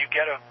you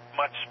get a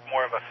much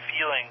more of a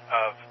feeling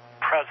of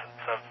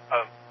presence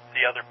of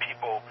the other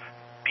people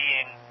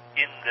being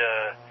in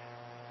the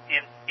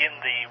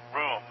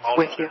room,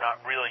 although they're not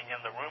really in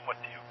the room with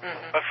you.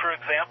 Mm-hmm. But for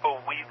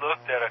example, we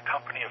looked at a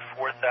company of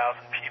 4,000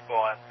 people,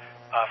 and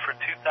for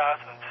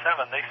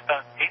 2007, they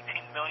spent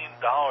 $18 million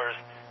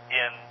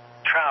in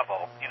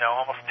travel.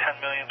 Almost $10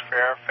 million for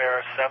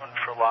airfare, $7 million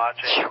for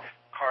lodging,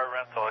 car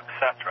rental,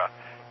 etc.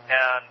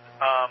 And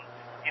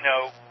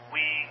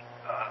we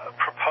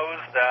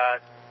proposed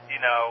that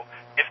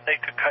if they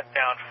could cut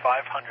down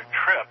 500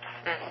 trips,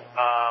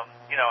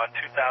 at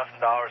 $2,000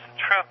 a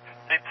trip,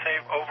 they'd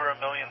save over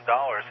 $1 million,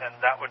 and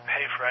that would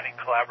pay for any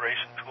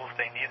collaboration tools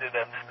they needed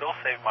and still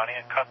save money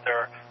and cut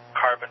their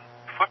carbon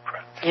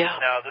footprint. Yeah.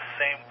 Now, the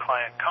same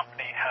client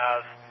company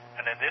has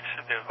an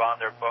initiative on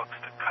their books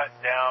to cut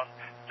down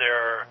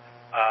their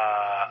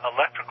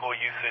electrical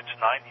usage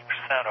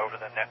 90% over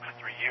the next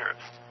 3 years.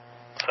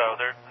 So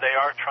they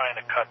are trying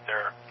to cut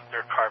their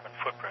carbon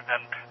footprint.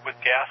 And with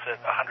gas at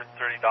 $130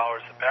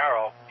 a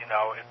barrel,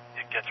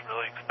 it gets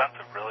really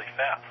expensive really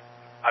fast.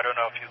 I don't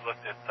know if you've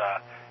looked at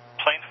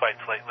plane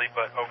flights lately,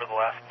 but over the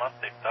last month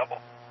they've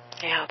doubled.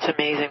 Yeah, it's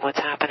amazing what's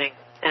happening.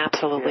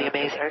 Absolutely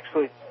amazing.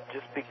 Actually,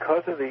 just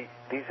because of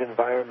these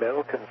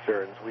environmental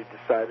concerns, we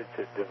decided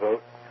to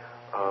devote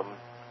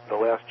the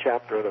last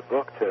chapter of the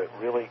book to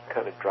really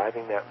kind of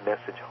driving that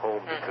message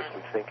home because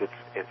we think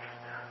it's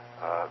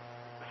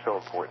so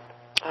important.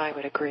 I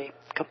would agree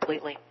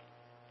completely.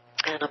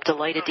 And I'm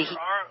delighted to hear.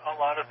 There are a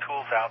lot of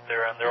tools out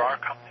there, and there are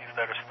companies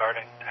that are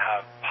starting to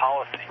have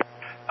policy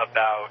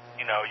about,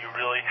 you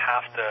really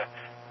have to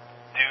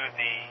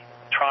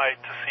try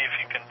to see if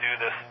you can do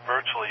this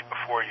virtually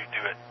before you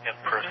do it in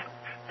person.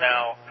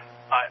 Now,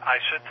 I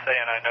should say,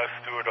 and I know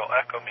Stuart will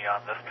echo me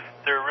on this,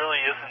 there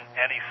really isn't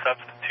any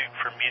substitute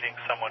for meeting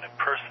someone in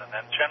person.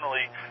 And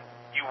generally,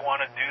 you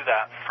want to do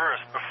that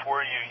first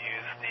before you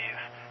use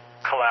these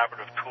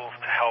collaborative tools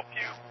to help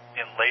you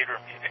in later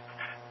meetings.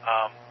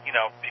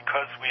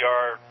 Because we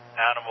are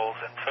animals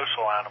and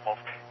social animals,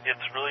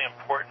 it's really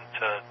important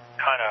to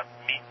kind of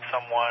meet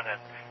someone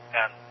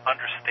and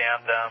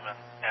understand them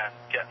and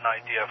get an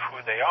idea of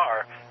who they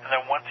are. And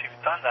then once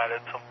you've done that,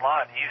 it's a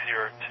lot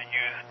easier to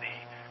use the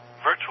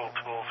virtual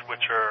tools,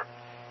 which are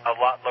a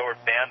lot lower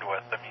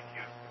bandwidth. I mean,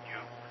 you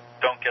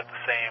don't get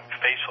the same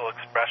facial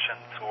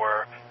expressions,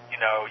 or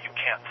you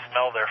can't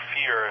smell their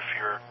fear if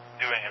you're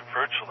doing it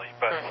virtually.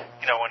 But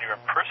when you're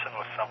in person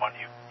with someone,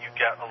 you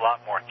get a lot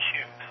more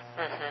cues.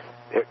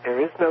 There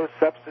is no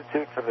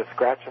substitute for the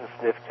scratch and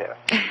sniff test.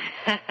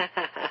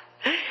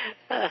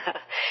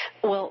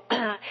 Well,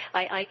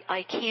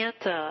 I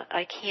can't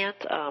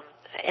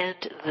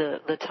end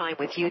the time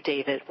with you,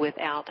 David,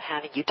 without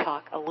having you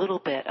talk a little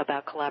bit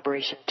about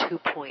Collaboration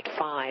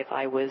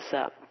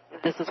 2.5.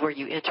 This is where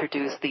you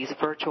introduce these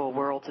virtual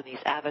worlds and these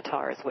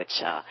avatars,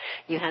 which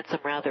you had some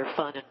rather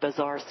fun and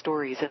bizarre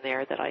stories in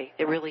there that I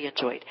really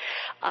enjoyed.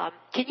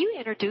 Can you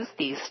introduce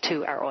these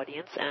to our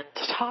audience and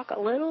talk a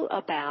little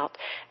about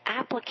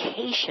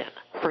application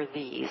for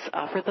these,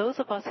 for those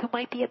of us who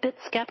might be a bit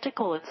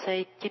skeptical and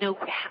say,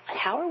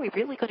 how are we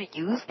really going to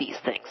use these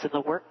things in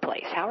the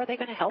workplace? How are they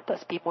going to help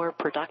us be more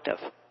productive?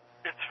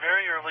 It's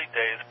very early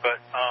days, but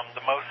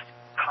the most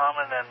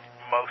common and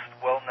most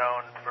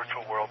well-known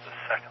virtual world is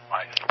Second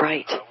Life,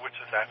 right? Which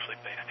is actually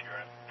based here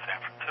in San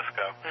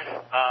Francisco.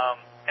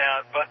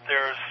 But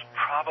there's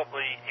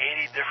probably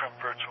 80 different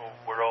virtual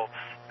worlds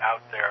out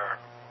there,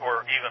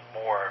 or even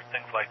more.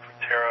 Things like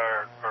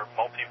Ruterra or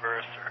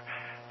Multiverse or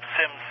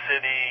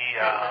SimCity.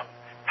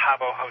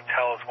 Habbo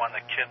Hotel is one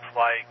that kids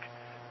like.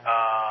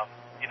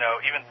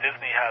 Even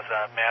Disney has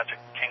a Magic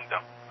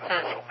Kingdom, a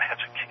virtual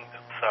Magic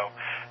Kingdom. So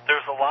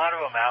there's a lot of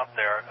them out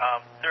there.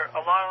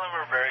 A lot of them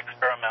are very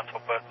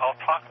experimental, but I'll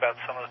talk about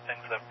some of the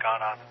things that have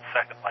gone on in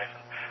Second Life.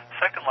 And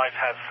Second Life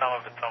has some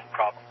of its own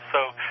problems.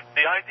 So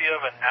the idea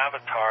of an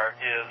avatar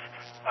is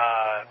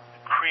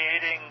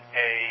creating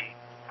a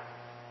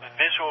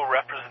visual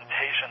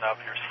representation of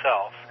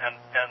yourself, and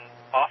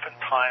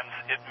oftentimes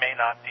it may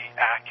not be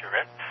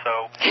accurate.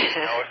 So,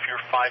 if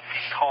you're 5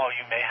 feet tall,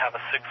 you may have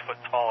a 6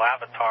 foot tall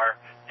avatar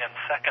in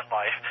Second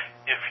Life.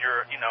 If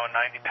you're, a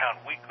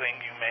 90-pound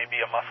weakling, you may be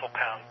a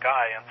muscle-pound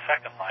guy in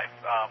Second Life,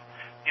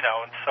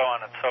 and so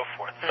on and so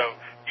forth. So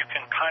you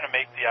can kind of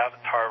make the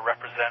avatar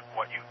represent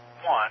what you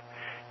want,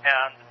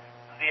 and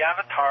the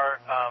avatar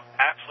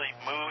actually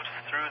moves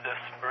through this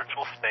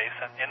virtual space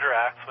and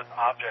interacts with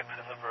objects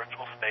in the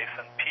virtual space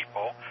and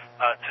people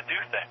to do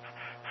things.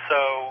 So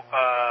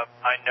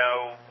I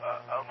know,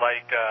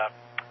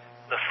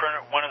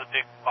 one of the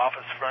big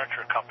office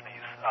furniture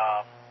companies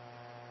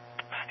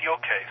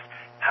Steelcase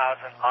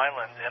has an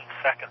island in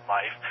Second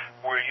Life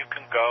where you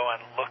can go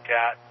and look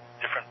at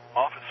different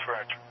office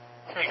furniture.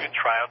 You could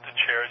try out the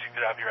chairs. You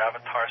could have your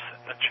avatar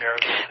sit in the chairs,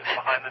 sit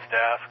behind the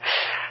desk,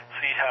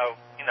 see how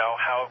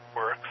it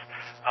works.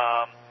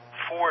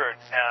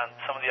 Ford and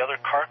some of the other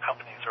car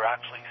companies are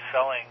actually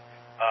selling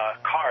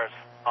cars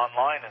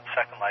online in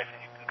Second Life,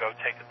 and you can go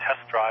take a test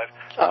drive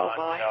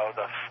on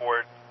the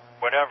Ford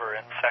whatever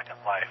in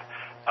Second Life.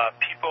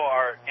 People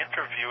are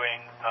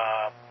interviewing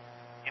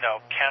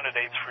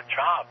candidates for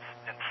jobs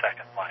in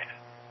Second Life.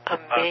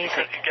 Amazing.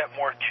 Because you get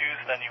more cues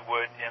than you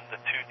would in the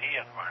 2D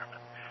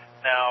environment.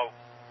 Now,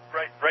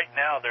 right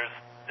now there's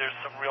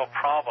some real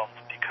problems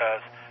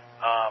because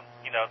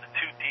the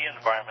 2D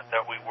environment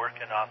that we work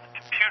in on the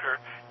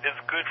computer is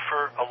good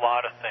for a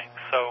lot of things.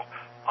 So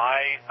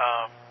I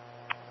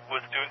was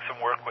doing some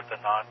work with a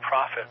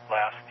nonprofit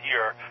last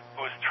year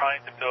who was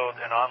trying to build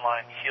an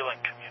online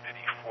healing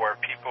community for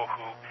people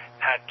who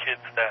had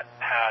kids that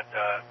had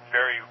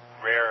very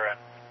rare and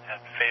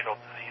fatal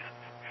diseases.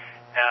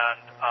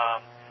 And,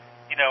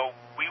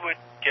 we would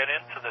get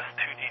into this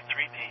 2D,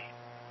 3D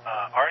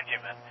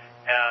argument,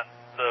 and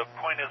the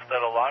point is that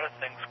a lot of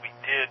things we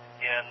did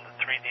in the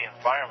 3D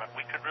environment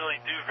we could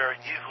really do very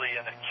easily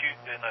in a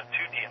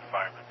 2D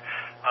environment.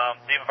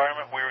 The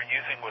environment we were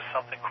using was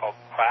something called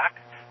QUAC,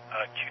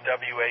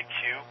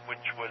 QWAQ,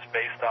 which was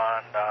based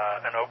on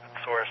an open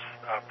source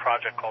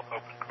project called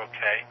Open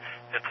Croquet.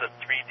 It's a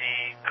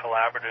 3D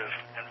collaborative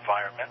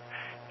environment,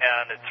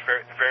 and it's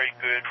very, very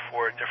good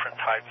for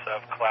different types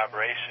of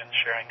collaboration,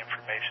 sharing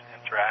information,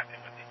 interacting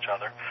with each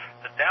other.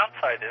 The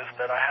downside is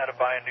that I had to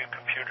buy a new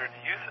computer to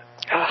use it.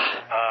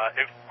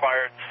 It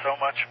required so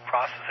much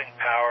processing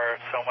power,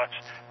 so much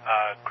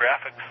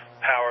graphics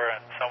power,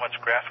 and so much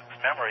graphics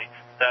memory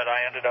that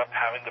I ended up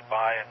having to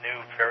buy a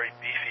new, very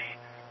beefy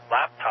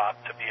laptop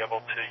to be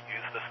able to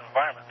use this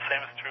environment.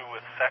 Same is true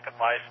with Second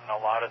Life and a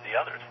lot of the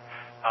others.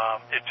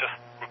 It just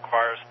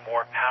requires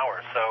more power.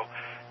 So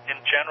in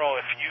general,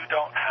 if you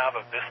don't have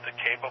a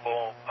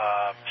Vista-capable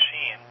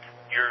machine,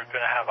 you're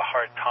going to have a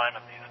hard time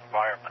in these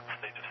environments.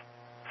 They just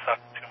suck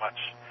too much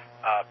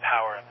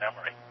power and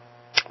memory.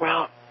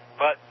 Wow.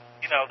 But,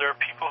 there are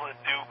people who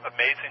do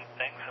amazing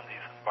things in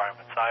these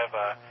environments. I have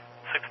a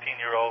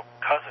 16-year-old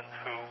cousin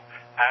who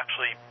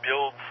actually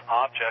builds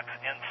objects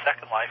in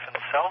Second Life and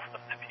sells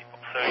them to people.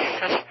 So you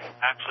can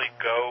actually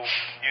go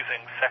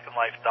using Second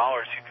Life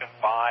dollars. You can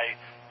buy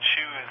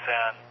shoes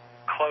and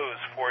clothes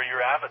for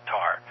your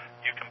avatar.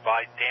 You can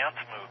buy dance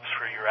moves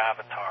for your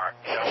avatar.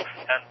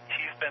 And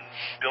he's been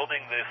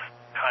building this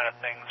kind of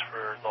things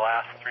for the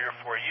last 3 or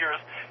 4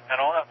 years, and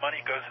all that money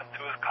goes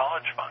into his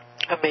college fund.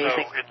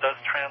 Amazing. So it does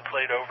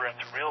translate over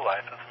into real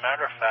life. As a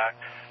matter of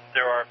fact,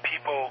 there are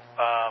people,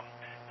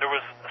 there was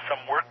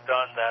some work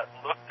done that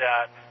looked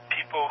at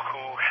people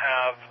who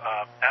have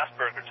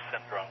Asperger's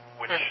syndrome,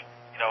 which,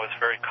 is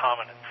very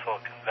common in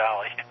Silicon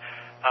Valley.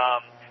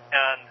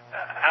 And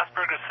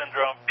Asperger's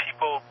syndrome,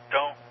 people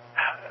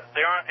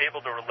they aren't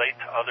able to relate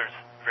to others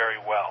very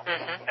well.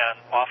 And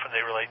often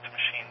they relate to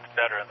machines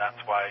better, and that's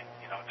why,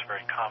 it's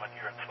very common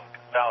here in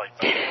Silicon Valley.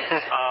 But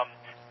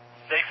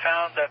they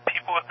found that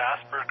people with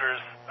Asperger's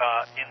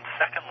in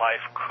Second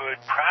Life could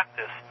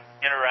practice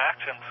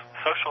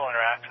social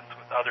interactions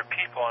with other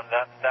people, and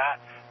that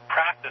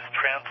practice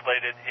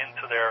translated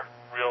into their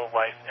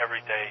real-life,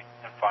 everyday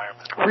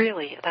environment.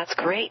 Really? That's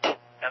great.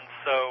 And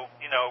so,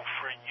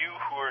 for you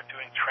who are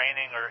doing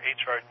training or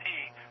HRT,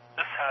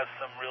 this has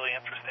some really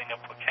interesting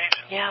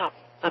implications. Yeah,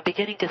 I'm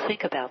beginning to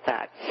think about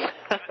that.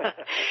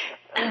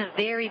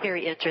 Very,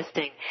 very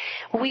interesting.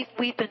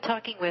 We've been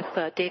talking with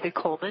David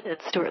Coleman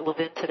and Stuart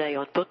Levin today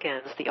on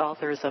Bookends, the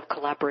authors of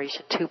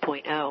Collaboration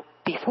 2.0.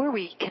 Before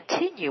we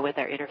continue with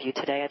our interview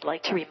today, I'd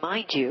like to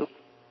remind you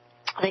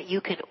that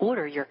you can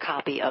order your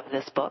copy of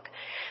this book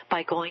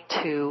by going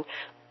to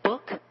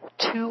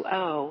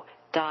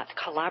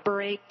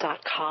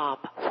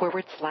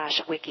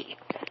book20.collaborate.com/wiki.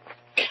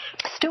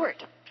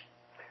 Stuart.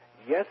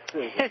 Yes,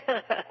 Susan.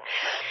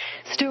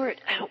 Stuart,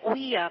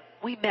 we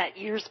met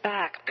years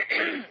back,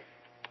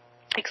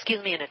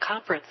 in a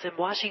conference in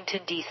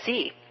Washington,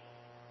 D.C.,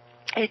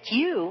 and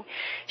you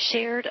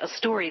shared a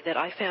story that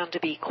I found to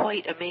be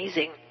quite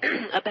amazing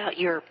about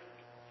your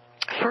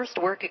first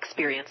work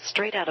experience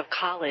straight out of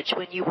college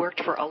when you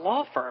worked for a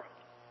law firm.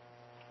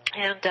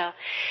 And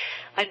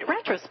in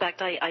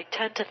retrospect, I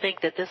tend to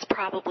think that this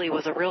probably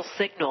was a real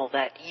signal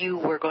that you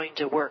were going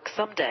to work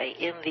someday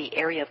in the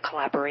area of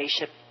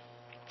collaboration.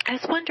 I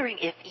was wondering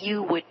if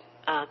you would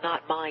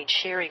not mind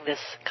sharing this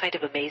kind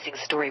of amazing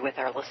story with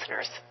our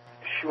listeners.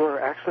 Sure.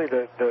 Actually,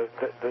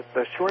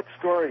 the short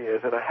story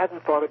is, and I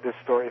hadn't thought of this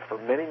story for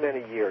many,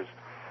 many years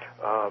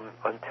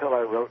until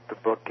I wrote the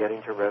book,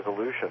 Getting to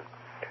Resolution.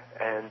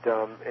 And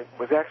it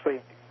was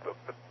actually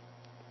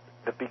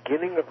the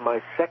beginning of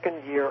my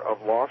second year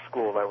of law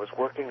school. I was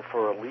working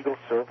for a legal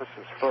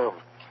services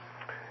firm,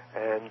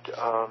 and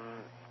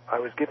I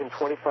was given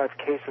 25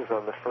 cases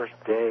on the first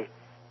day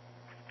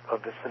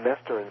of the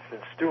semester and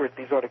said, Stuart,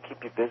 these ought to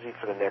keep you busy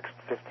for the next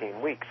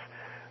 15 weeks.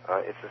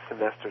 It's a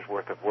semester's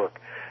worth of work.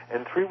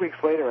 And 3 weeks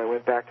later, I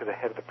went back to the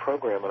head of the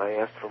program, and I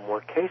asked for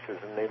more cases,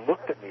 and they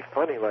looked at me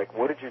funny, like,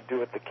 what did you do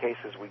with the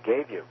cases we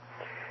gave you?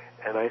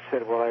 And I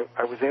said, well,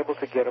 I was able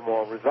to get them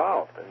all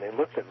resolved. And they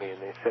looked at me,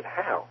 and they said,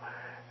 how?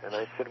 And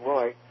I said,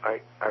 well,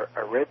 I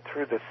read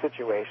through the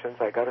situations.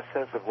 I got a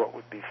sense of what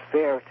would be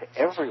fair to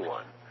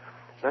everyone,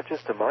 not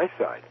just to my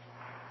side,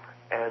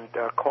 and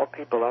called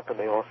people up, and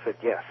they all said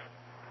yes.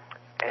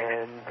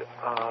 And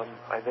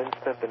I then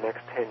spent the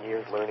next 10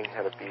 years learning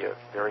how to be a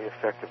very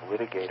effective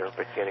litigator,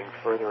 but getting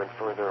further and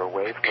further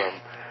away from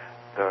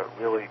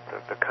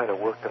the kind of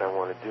work that I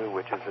want to do,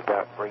 which is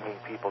about bringing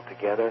people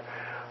together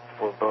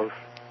for both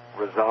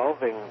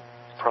resolving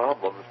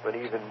problems, but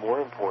even more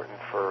important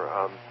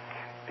for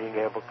being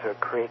able to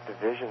create the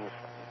visions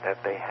that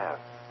they have.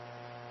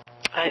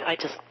 I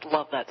just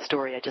love that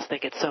story. I just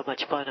think it's so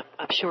much fun.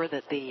 I'm sure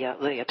that the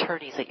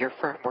attorneys at your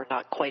firm were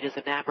not quite as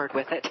enamored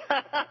with it. No,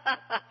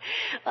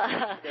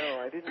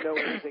 I didn't know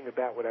anything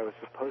about what I was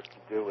supposed to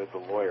do as a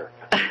lawyer.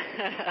 Stewart,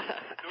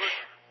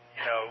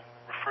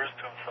 refers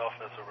to himself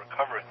as a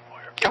recovering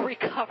lawyer. A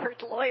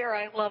recovered lawyer.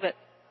 I love it.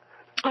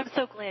 I'm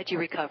so glad you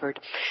recovered.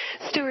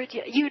 Stewart,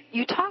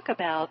 you talk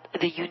about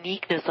the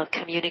uniqueness of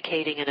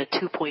communicating in a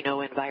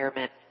 2.0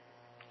 environment.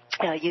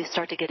 You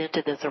start to get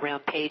into this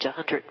around page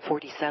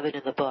 147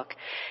 in the book,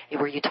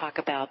 where you talk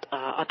about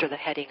under the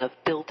heading of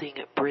building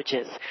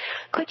bridges.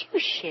 Could you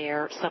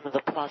share some of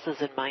the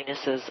pluses and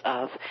minuses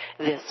of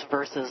this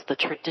versus the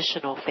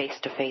traditional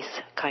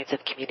face-to-face kinds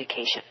of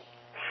communication?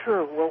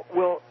 Sure.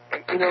 Well,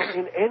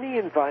 in any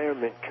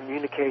environment,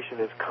 communication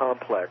is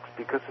complex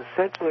because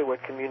essentially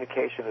what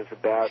communication is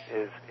about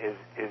is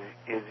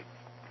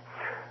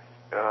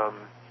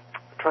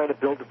trying to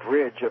build a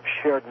bridge of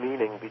shared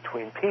meaning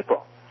between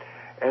people.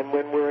 And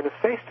when we're in a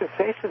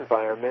face-to-face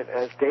environment,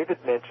 as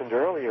David mentioned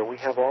earlier, we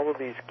have all of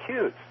these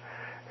cues.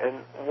 And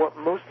what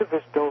most of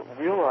us don't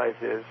realize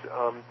is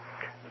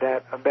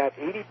that about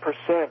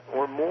 80%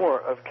 or more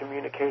of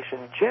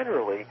communication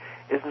generally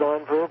is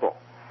nonverbal.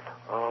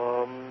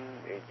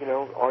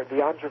 Are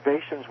the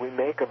observations we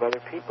make of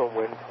other people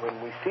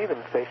when we see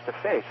them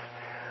face-to-face.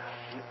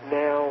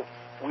 Now,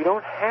 we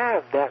don't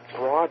have that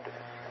broad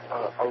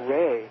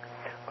array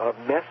of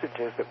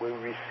messages that we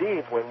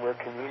receive when we're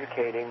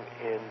communicating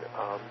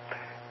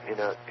in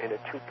a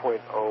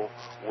 2.0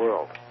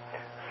 world.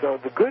 So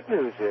the good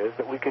news is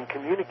that we can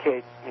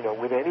communicate,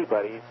 with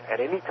anybody at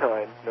any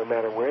time, no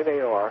matter where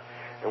they are,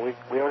 and we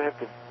don't have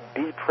to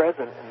be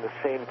present in the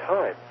same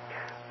time.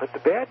 But the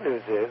bad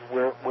news is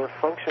we're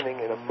functioning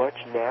in a much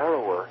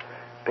narrower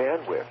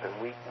bandwidth,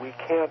 and we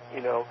can't,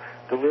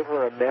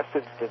 deliver a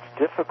message that's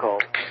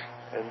difficult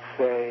and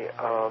say,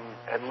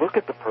 and look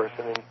at the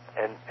person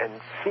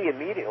and see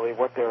immediately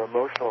what their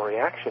emotional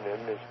reaction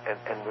is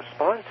and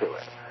respond to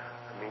it.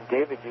 I mean,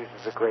 David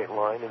uses a great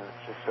line, and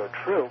it's just so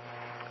true.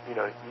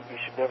 You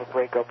should never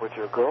break up with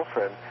your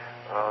girlfriend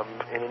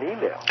in an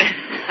email.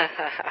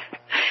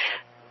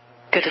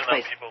 Good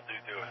advice. People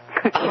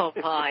do it. Oh,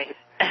 my.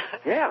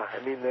 Yeah,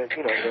 I mean,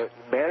 the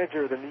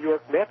manager of the New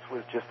York Mets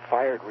was just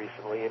fired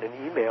recently in an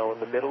email in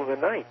the middle of the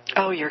night.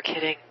 Oh, you're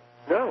kidding.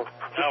 No,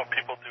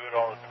 people do it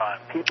all the time.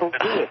 People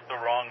do it. It's the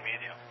wrong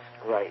medium.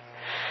 Right.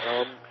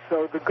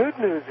 So the good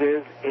news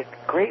is it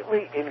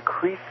greatly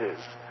increases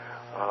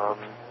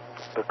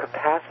the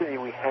capacity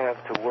we have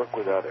to work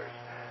with others.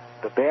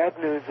 The bad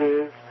news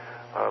is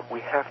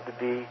we have to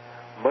be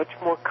much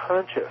more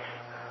conscious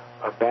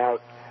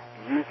about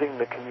using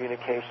the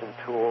communication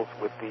tools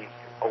with the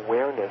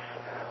awareness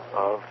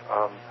of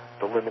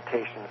the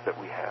limitations that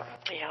we have.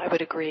 Yeah, I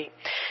would agree.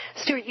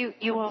 Stewart,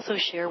 you also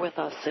share with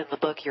us in the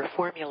book your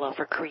formula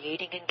for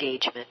creating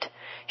engagement,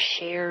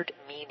 shared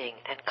meaning,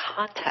 and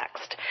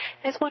context.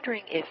 I was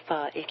wondering if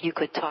you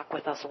could talk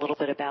with us a little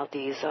bit about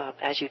these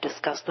as you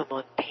discuss them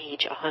on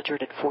page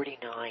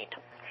 149.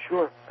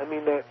 Sure. I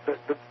mean, the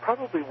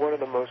probably one of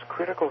the most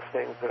critical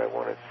things that I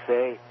want to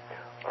say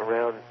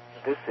around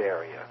this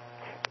area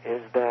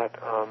is that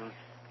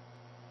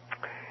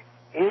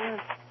in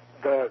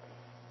the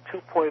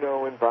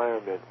 2.0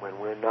 environment, when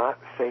we're not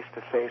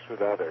face-to-face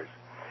with others,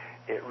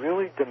 it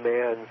really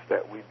demands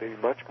that we be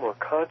much more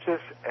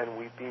conscious and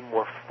we be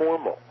more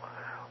formal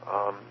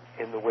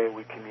in the way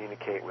we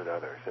communicate with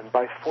others. And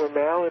by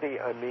formality,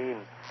 I mean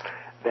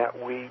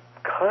that we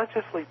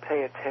consciously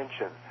pay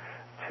attention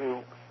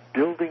to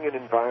building an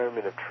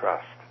environment of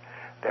trust,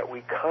 that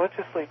we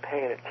consciously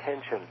pay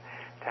attention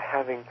to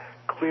having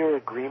clear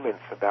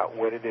agreements about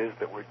what it is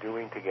that we're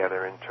doing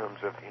together in terms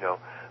of,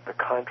 the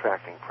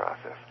contracting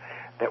process,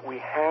 that we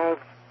have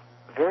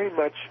very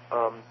much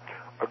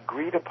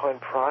agreed upon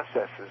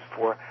processes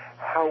for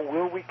how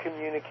will we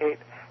communicate,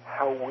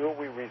 how will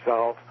we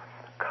resolve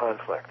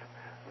conflict,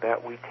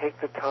 that we take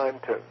the time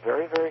to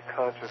very, very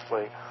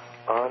consciously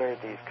honor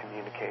these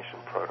communication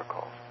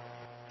protocols.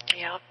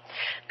 Yeah.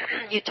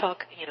 You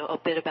talk, a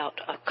bit about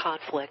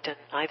conflict, and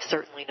I've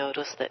certainly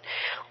noticed that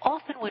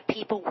often when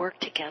people work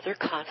together,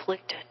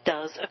 conflict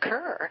does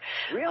occur.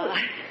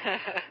 Really?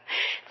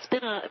 It's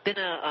been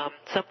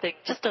something,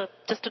 just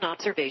an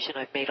observation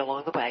I've made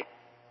along the way.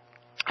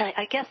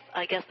 I guess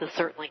this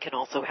certainly can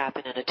also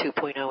happen in a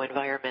 2.0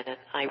 environment, and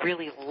I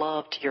really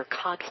loved your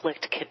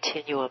conflict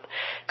continuum.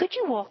 Could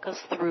you walk us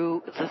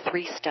through the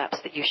 3 steps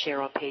that you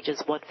share on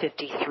pages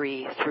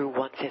 153 through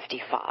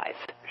 155?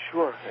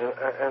 Sure,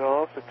 and I'll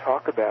also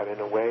talk about in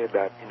a way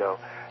about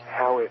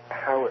how it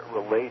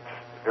relates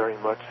very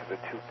much to the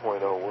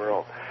 2.0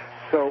 world.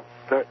 So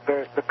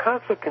the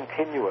conflict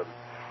continuum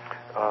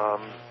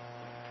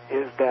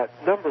is that,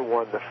 number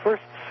one, the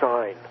first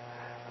sign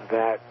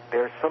that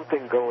there's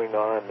something going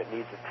on that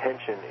needs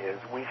attention is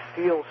we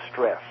feel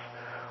stress,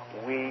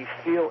 we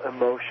feel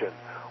emotion,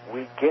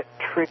 we get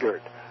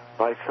triggered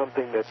by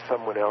something that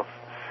someone else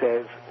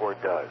says or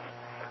does.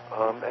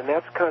 And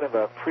that's kind of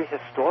a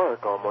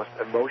prehistoric, almost,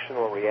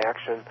 emotional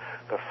reaction,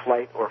 the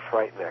flight or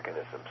fright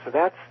mechanism. So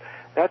that's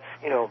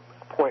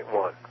point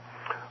 1.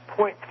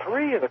 Point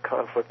 3 of the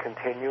conflict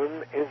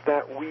continuum is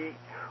that we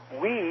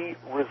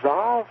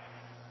resolve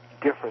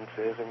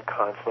differences in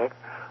conflict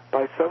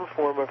by some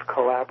form of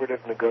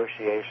collaborative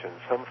negotiation,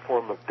 some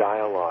form of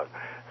dialogue,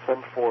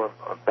 some form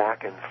of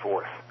back and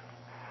forth.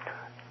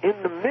 In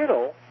the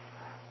middle,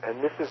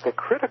 and this is the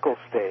critical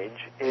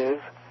stage,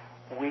 is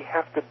we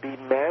have to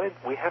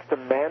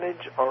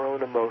manage our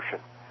own emotion.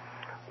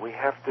 We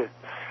have to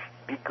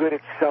be good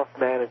at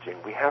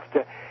self-managing. We have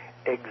to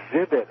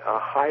exhibit a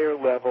higher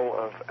level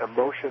of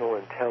emotional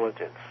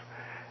intelligence.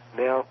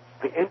 Now,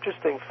 the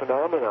interesting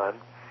phenomenon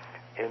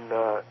in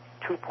the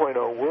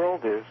 2.0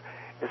 world is,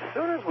 as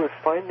soon as we're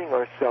finding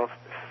ourselves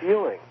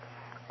feeling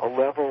a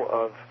level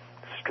of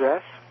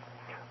stress,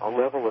 a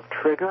level of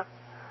trigger,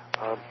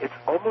 it's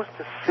almost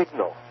a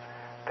signal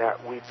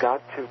that we've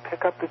got to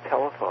pick up the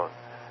telephone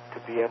to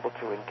be able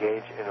to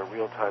engage in a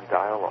real-time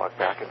dialogue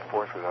back and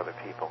forth with other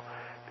people.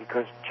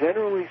 Because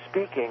generally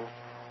speaking,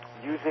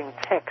 using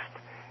text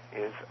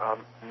is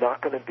not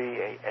going to be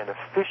an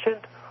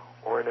efficient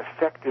or an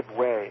effective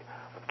way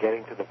of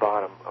getting to the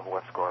bottom of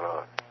what's going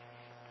on.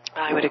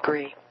 I would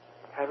agree.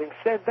 Having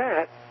said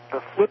that,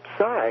 the flip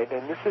side,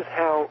 and this is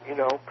how,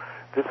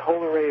 this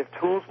whole array of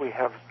tools we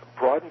have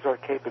broadens our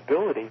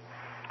capability,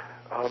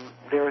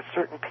 there are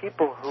certain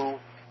people who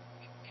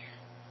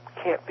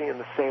can't be in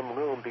the same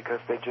room because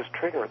they just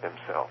trigger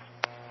themselves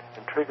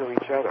and trigger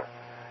each other.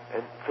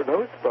 And for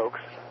those folks,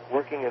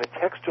 working in a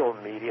textual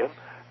medium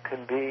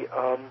can be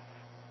a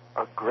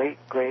great,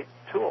 great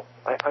tool.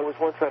 I was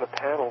once on a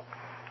panel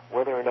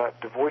whether or not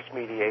divorce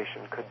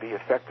mediation could be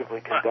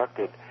effectively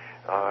conducted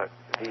via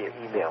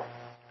email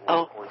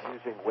or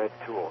using web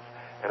tools.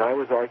 And I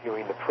was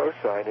arguing the pro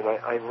side, and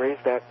I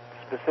raised that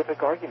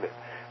specific argument,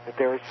 that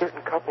there are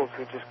certain couples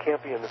who just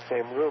can't be in the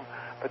same room,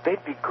 but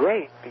they'd be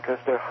great because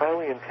they're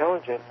highly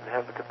intelligent and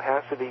have the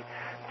capacity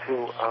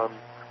to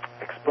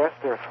express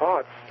their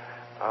thoughts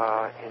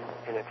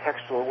in a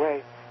textual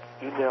way.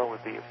 Email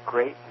would be a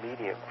great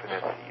medium for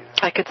them to use.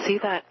 I could see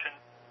that.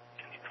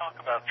 Can you talk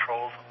about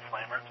trolls and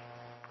flamers?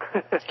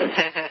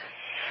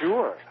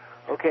 Sure.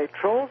 Okay,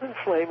 trolls and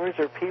flamers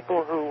are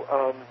people who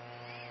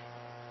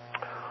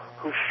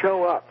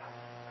show up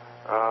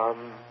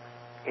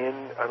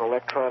in an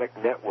electronic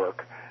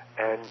network,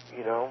 and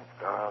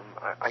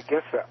I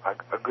guess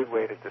a good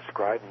way to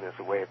describe them is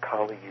the way a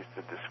colleague used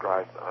to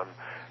describe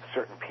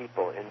certain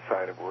people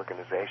inside of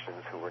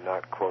organizations who were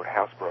not, quote,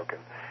 housebroken,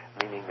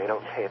 meaning they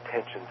don't pay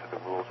attention to the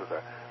rules of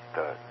the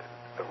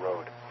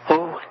road.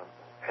 Oh.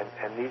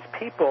 And these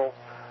people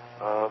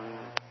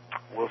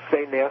will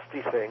say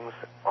nasty things,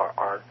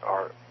 are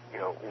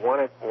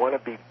want to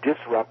be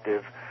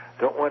disruptive,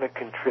 don't want to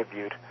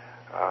contribute,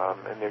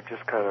 and they're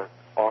just kind of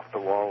off the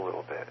wall a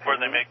little bit. Or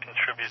they may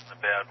contribute in a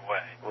bad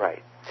way.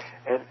 Right.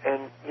 And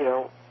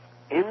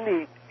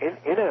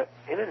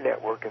in a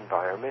network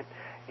environment,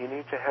 you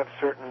need to have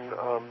certain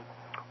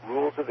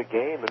rules of the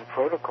game and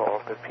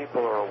protocols that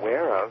people are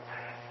aware of,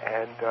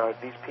 and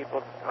these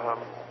people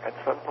at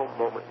some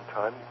moment in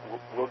time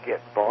will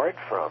get barred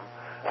from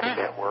the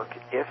network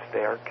if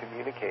they're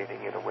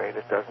communicating in a way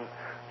that doesn't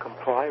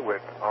comply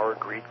with our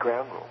agreed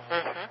ground rules.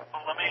 Mm-hmm.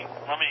 Well, let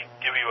me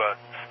give you a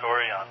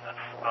story on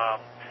this.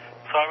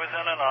 So I was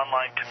in an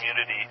online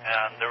community,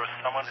 and there was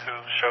someone who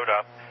showed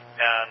up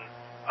and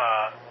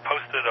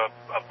posted a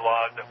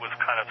blog that was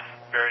kind of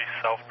very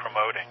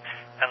self-promoting.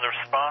 And the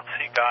response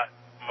he got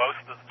most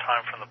of the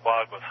time from the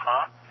blog was,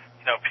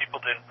 people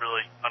didn't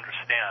really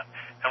understand.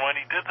 And when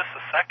he did this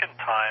a second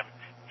time,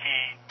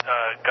 he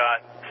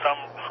got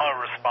some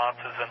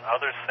responses and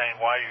others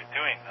saying, why are you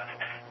doing this?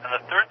 And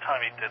the third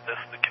time he did this,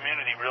 the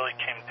community really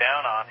came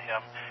down on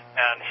him,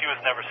 and he was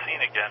never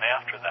seen again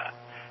after that.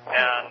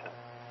 And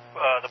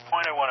the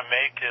point I want to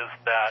make is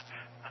that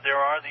there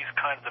are these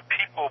kinds of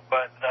people,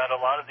 but that a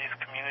lot of these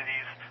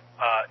communities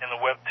in the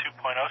Web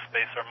 2.0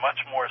 space are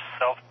much more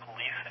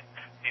self-policing.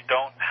 You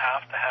don't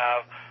have to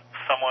have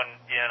someone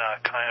in a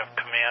kind of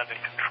command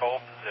and control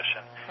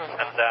position,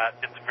 and that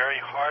it's very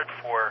hard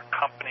for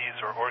companies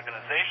or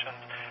organizations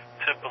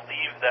to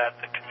believe that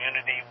the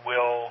community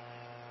will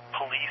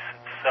police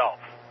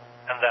itself,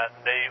 and that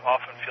they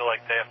often feel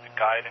like they have to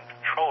guide and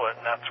control it,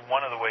 and that's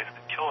one of the ways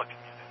to kill a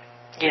community.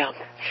 Yeah.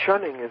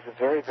 Shunning is a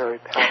very, very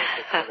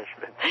powerful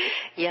punishment.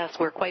 Yes,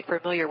 we're quite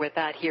familiar with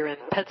that here in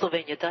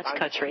Pennsylvania Dutch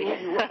country. Sure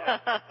you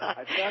are.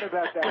 I thought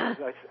about that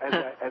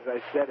as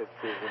I said it,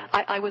 Susan.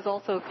 I was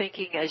also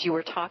thinking, as you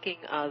were talking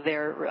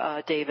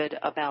there, David,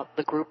 about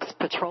the groups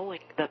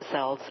patrolling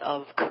themselves,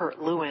 of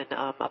Kurt Lewin,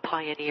 a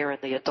pioneer in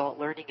the adult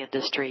learning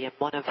industry, and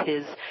one of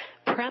his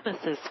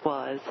premises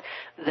was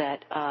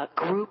that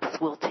groups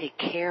will take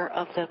care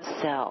of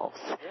themselves.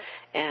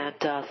 And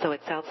so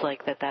it sounds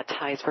like that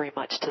ties very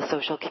much to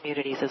social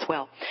communities as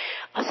well.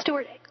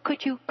 Stuart,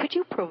 could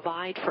you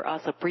provide for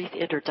us a brief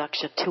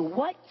introduction to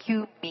what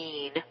you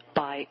mean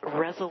by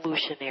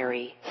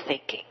resolutionary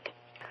thinking?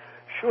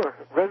 Sure.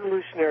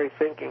 Resolutionary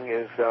thinking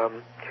is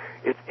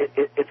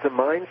it's a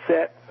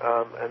mindset,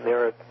 and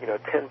there are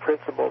 10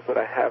 principles that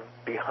I have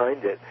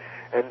behind it,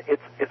 and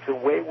it's a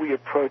way we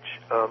approach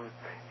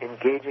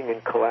engaging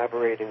and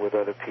collaborating with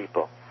other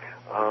people.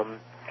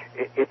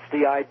 It's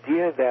the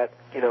idea that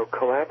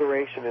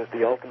collaboration is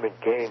the ultimate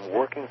game,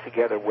 working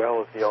together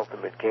well is the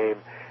ultimate game,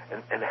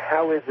 and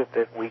how is it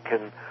that we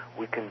can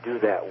do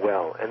that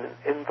well? And it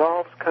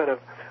involves kind of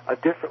a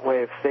different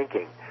way of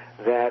thinking,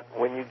 that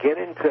when you get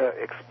into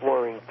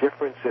exploring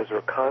differences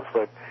or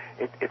conflict,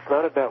 it's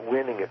not about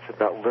winning, it's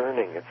about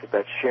learning, it's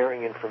about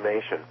sharing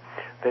information.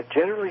 That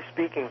generally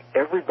speaking,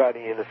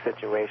 everybody in a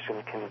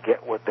situation can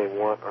get what they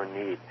want or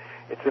need.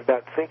 It's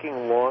about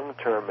thinking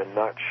long-term and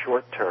not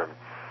short-term.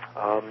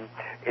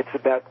 It's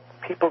about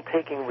people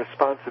taking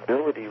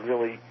responsibility,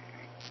 really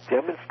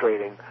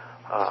demonstrating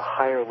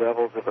higher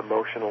levels of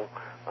emotional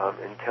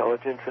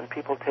intelligence, and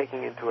people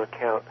taking into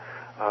account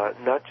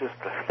not just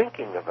the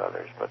thinking of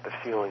others, but the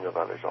feeling of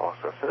others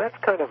also. So that's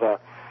kind of an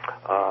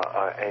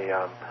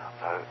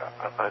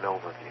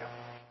overview.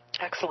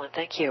 Excellent,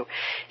 thank you.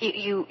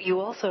 You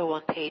also,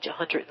 on page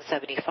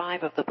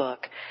 175 of the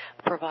book,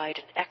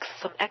 provide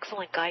some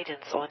excellent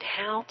guidance on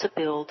how to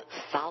build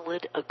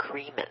solid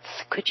agreements.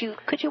 Could you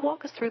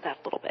walk us through that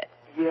a little bit?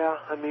 Yeah,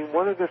 I mean,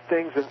 one of the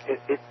things,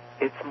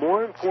 it's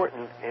more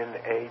important in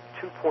a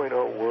 2.0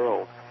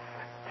 world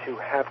to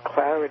have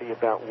clarity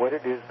about what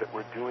it is that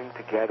we're doing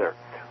together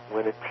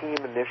when a team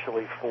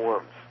initially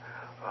forms.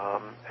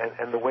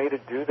 And the way to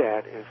do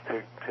that is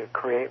to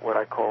create what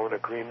I call an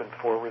agreement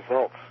for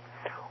results.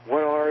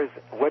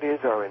 What is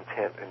our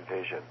intent and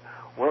vision?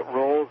 What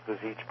roles does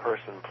each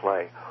person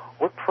play?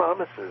 What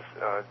promises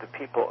do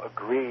people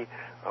agree?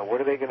 What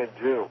are they going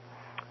to do?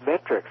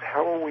 Metrics,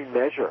 how will we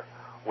measure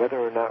whether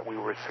or not we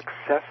were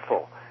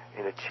successful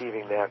in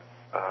achieving that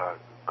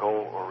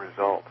goal or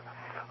result?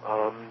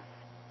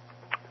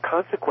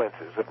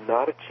 Consequences of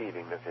not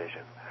achieving the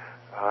vision.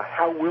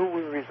 How will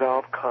we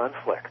resolve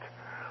conflict?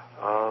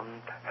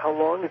 How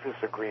long is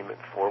this agreement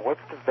for?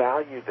 What's the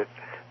value that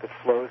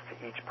flows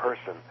to each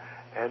person?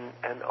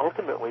 And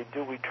ultimately,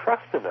 do we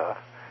trust enough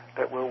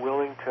that we're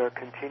willing to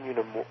continue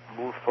to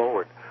move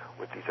forward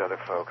with these other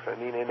folks? I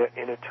mean,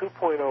 in a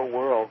 2.0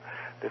 world,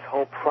 this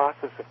whole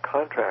process of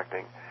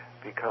contracting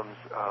becomes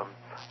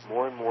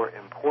more and more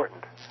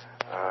important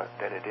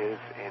than it is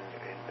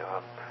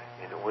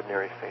in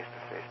ordinary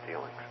face-to-face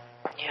dealings.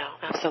 Yeah,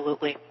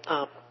 absolutely.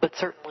 But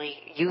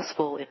certainly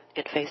useful in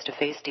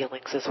face-to-face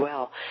dealings as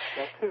well.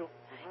 That too.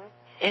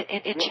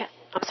 Mm-hmm.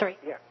 I'm sorry.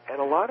 Yeah, and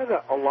a lot of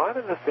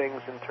the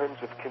things in terms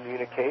of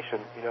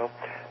communication,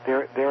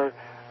 they're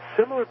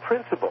similar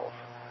principles,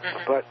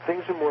 but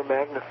things are more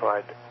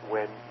magnified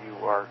when you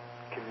are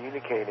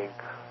communicating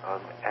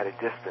at a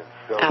distance.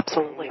 So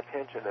absolutely.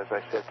 Paying attention, as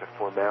I said, to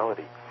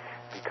formality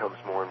becomes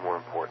more and more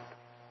important.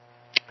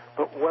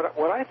 But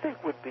what I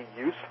think would be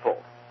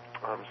useful,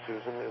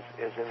 Susan,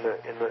 is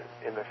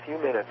in the few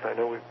minutes. I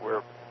know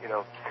we're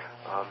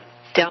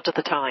down to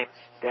the time.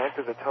 Just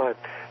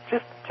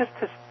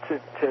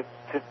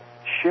to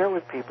share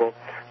with people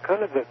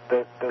kind of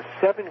the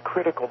 7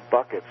 critical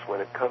buckets when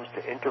it comes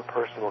to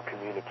interpersonal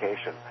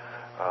communication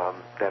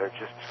that are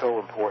just so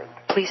important.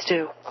 Please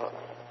do.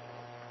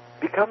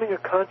 Becoming a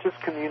conscious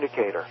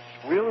communicator.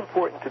 Real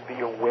important to be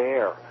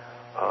aware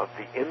of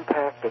the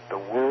impact that the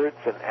words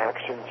and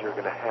actions you're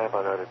going to have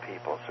on other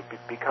people. So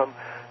become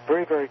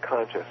very, very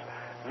conscious.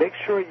 Make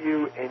sure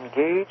you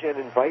engage and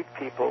invite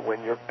people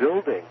when you're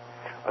building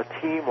a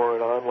team or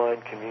an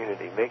online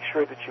community. Make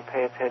sure that you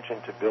pay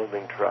attention to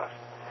building trust.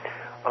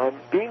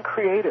 Being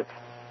creative,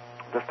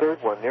 the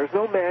third one. There's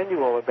no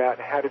manual about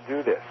how to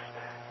do this.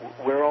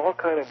 We're all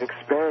kind of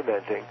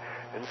experimenting,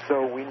 and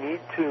so we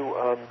need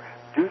to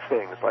do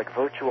things like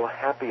virtual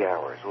happy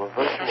hours or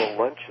virtual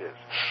lunches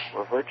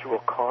or virtual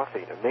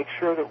coffee to make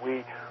sure that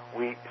we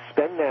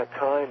spend that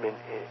time in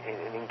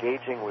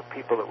engaging with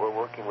people that we're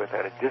working with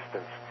at a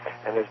distance.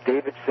 And as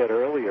David said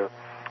earlier,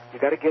 you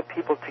got to get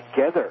people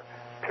together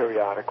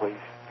periodically,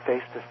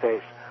 face to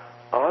face,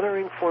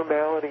 honoring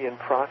formality and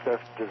process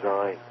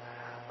design.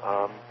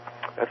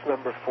 That's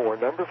number 4.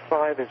 Number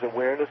 5 is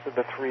awareness of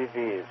the 3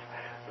 V's,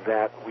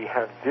 that we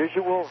have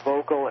visual,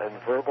 vocal, and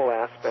verbal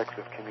aspects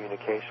of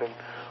communication.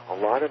 A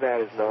lot of that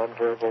is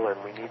nonverbal,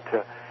 and we need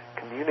to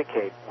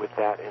communicate with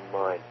that in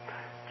mind.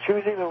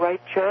 Choosing the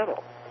right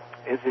channel.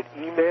 Is it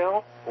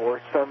email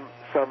or some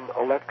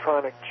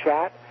electronic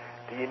chat?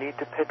 Do you need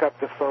to pick up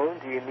the phone?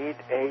 Do you need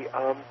a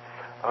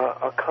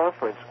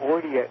conference?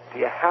 Or do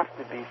you have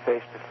to be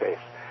face-to-face?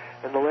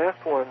 And the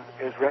last one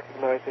is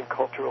recognizing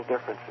cultural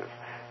differences,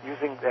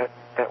 using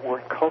that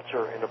word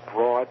culture in a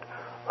broad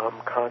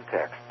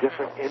context,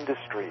 different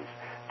industries,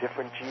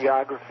 different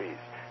geographies,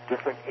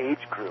 different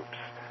age groups,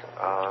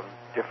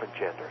 different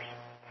genders.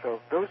 So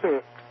those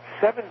are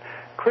 7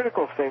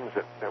 critical things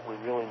that we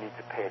really need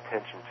to pay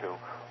attention to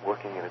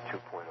working in a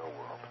 2.0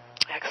 world.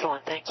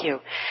 Excellent, thank you.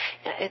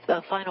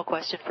 A final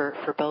question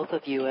for both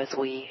of you as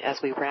we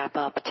wrap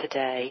up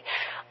today.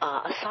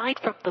 Aside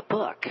from the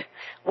book,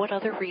 what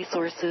other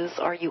resources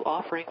are you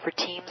offering for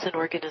teams and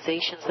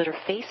organizations that are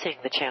facing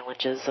the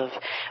challenges of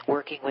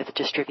working with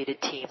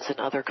distributed teams and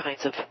other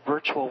kinds of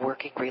virtual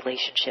working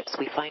relationships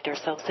we find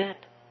ourselves in?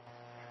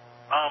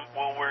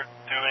 Well, we're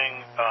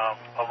doing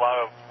a lot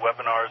of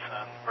webinars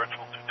and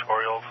virtual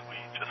tutorials. We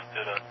just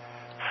did a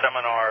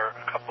seminar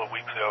a couple of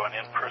weeks ago, an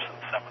in-person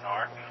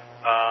seminar.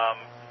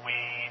 We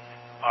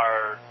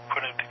are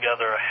putting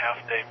together a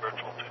half-day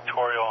virtual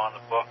tutorial on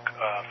the book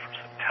for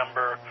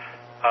September.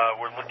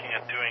 We're looking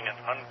at doing an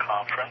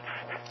unconference.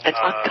 An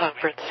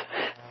unconference.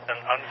 An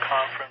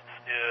unconference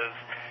is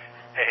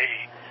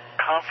a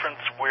conference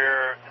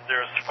where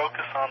there's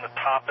focus on the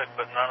topic,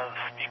 but none of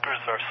the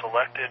speakers are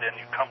selected, and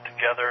you come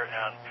together,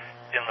 and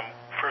in the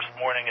first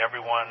morning,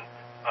 everyone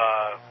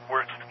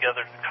works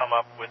together to come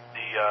up with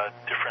the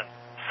different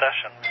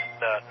sessions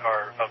that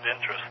are of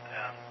interest,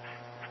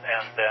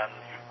 and then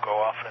you go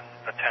off and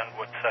attend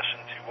what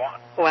sessions you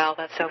want. Wow,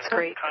 that sounds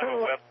great. Kind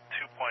of a Web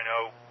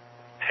 2.0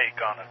 take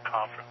on a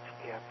conference.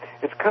 Yeah,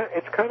 it's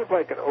kind of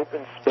like an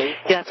open space.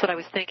 Yeah, that's what I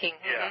was thinking.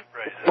 Yeah,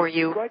 right. For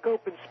you. It's like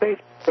open space,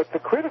 but the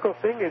critical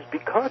thing is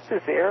because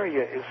this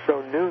area is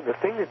so new, the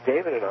thing that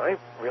David and I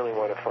really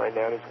want to find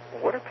out is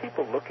what are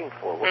people looking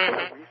for? What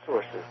kind of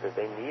resources do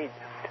they need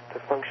to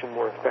function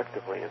more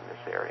effectively in this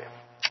area?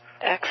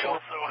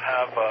 Excellent. We also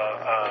have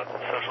a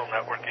social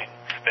networking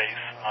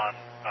space on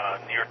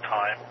Near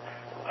Time,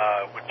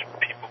 which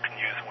people can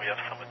use, and we have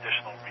some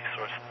additional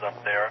resources up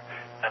there.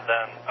 And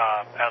then,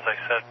 as I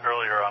said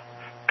earlier, I'm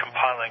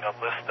compiling a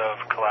list of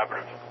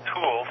collaborative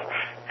tools,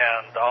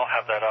 and I'll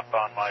have that up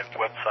on my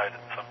website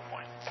at some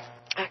point.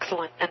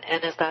 Excellent.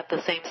 And is that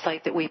the same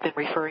site that we've been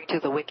referring to,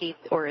 the wiki,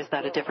 or is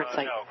that a different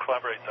site? No,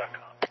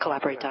 collaborate.com.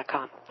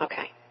 Collaborate.com.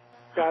 Okay.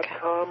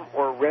 .com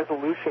or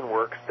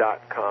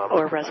resolutionworks.com.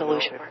 Or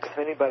ResolutionWorks. If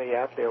anybody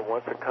out there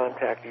wants to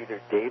contact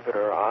either David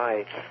or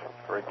I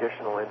for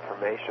additional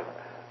information,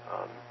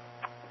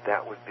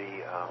 that would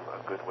be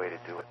a good way to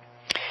do it.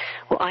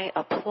 Well, I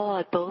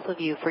applaud both of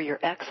you for your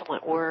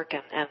excellent work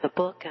and the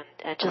book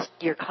and just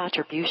your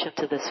contribution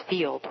to this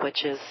field,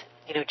 which is,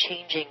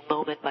 changing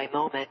moment by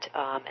moment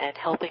and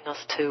helping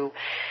us to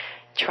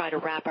try to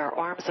wrap our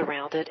arms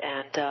around it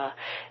and,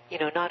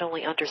 not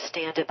only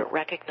understand it but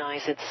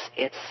recognize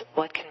it's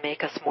what can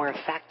make us more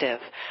effective.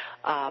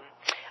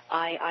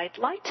 I'd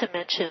like to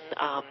mention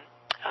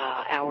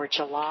our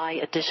July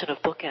edition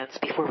of Bookends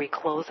before we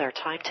close our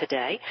time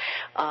today.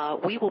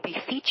 We will be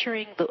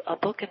featuring a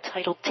book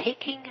entitled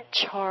Taking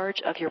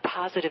Charge of Your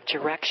Positive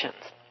Directions.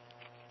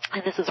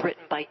 And this is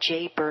written by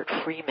J. Burt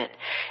Freeman,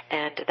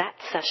 and that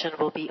session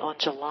will be on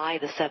July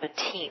the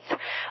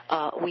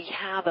 17th. We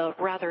have a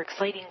rather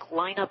exciting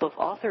lineup of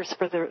authors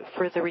for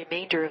the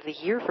remainder of the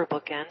year for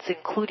Bookends,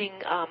 including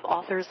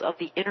authors of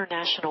the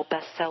international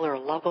bestseller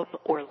Love 'Em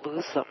or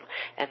Lose 'Em,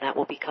 and that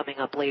will be coming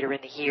up later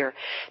in the year.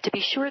 To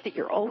be sure that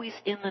you're always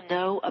in the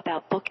know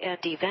about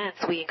Bookend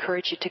events, we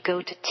encourage you to go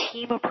to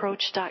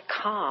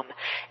teamapproach.com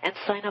and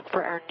sign up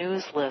for our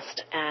news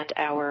list and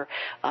our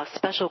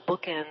special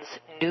Bookends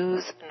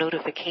news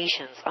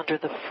notifications under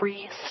the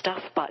free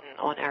stuff button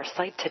on our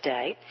site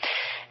today.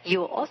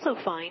 You'll also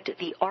find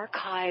the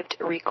archived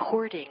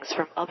recordings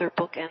from other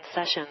Bookend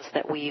sessions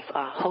that we've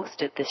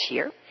hosted this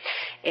year,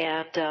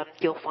 and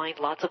you'll find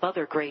lots of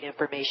other great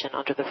information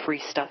under the free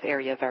stuff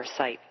area of our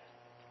site.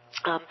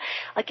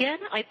 Again,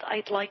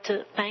 I'd like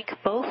to thank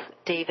both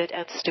David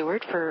and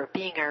Stuart for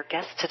being our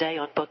guests today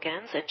on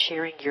Bookends and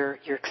sharing your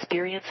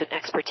experience and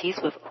expertise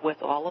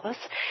with all of us.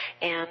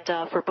 And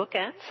for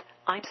Bookends,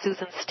 I'm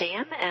Susan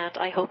Stam, and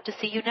I hope to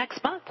see you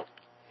next month.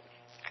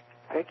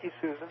 Thank you,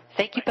 Susan.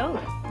 Thank you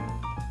both.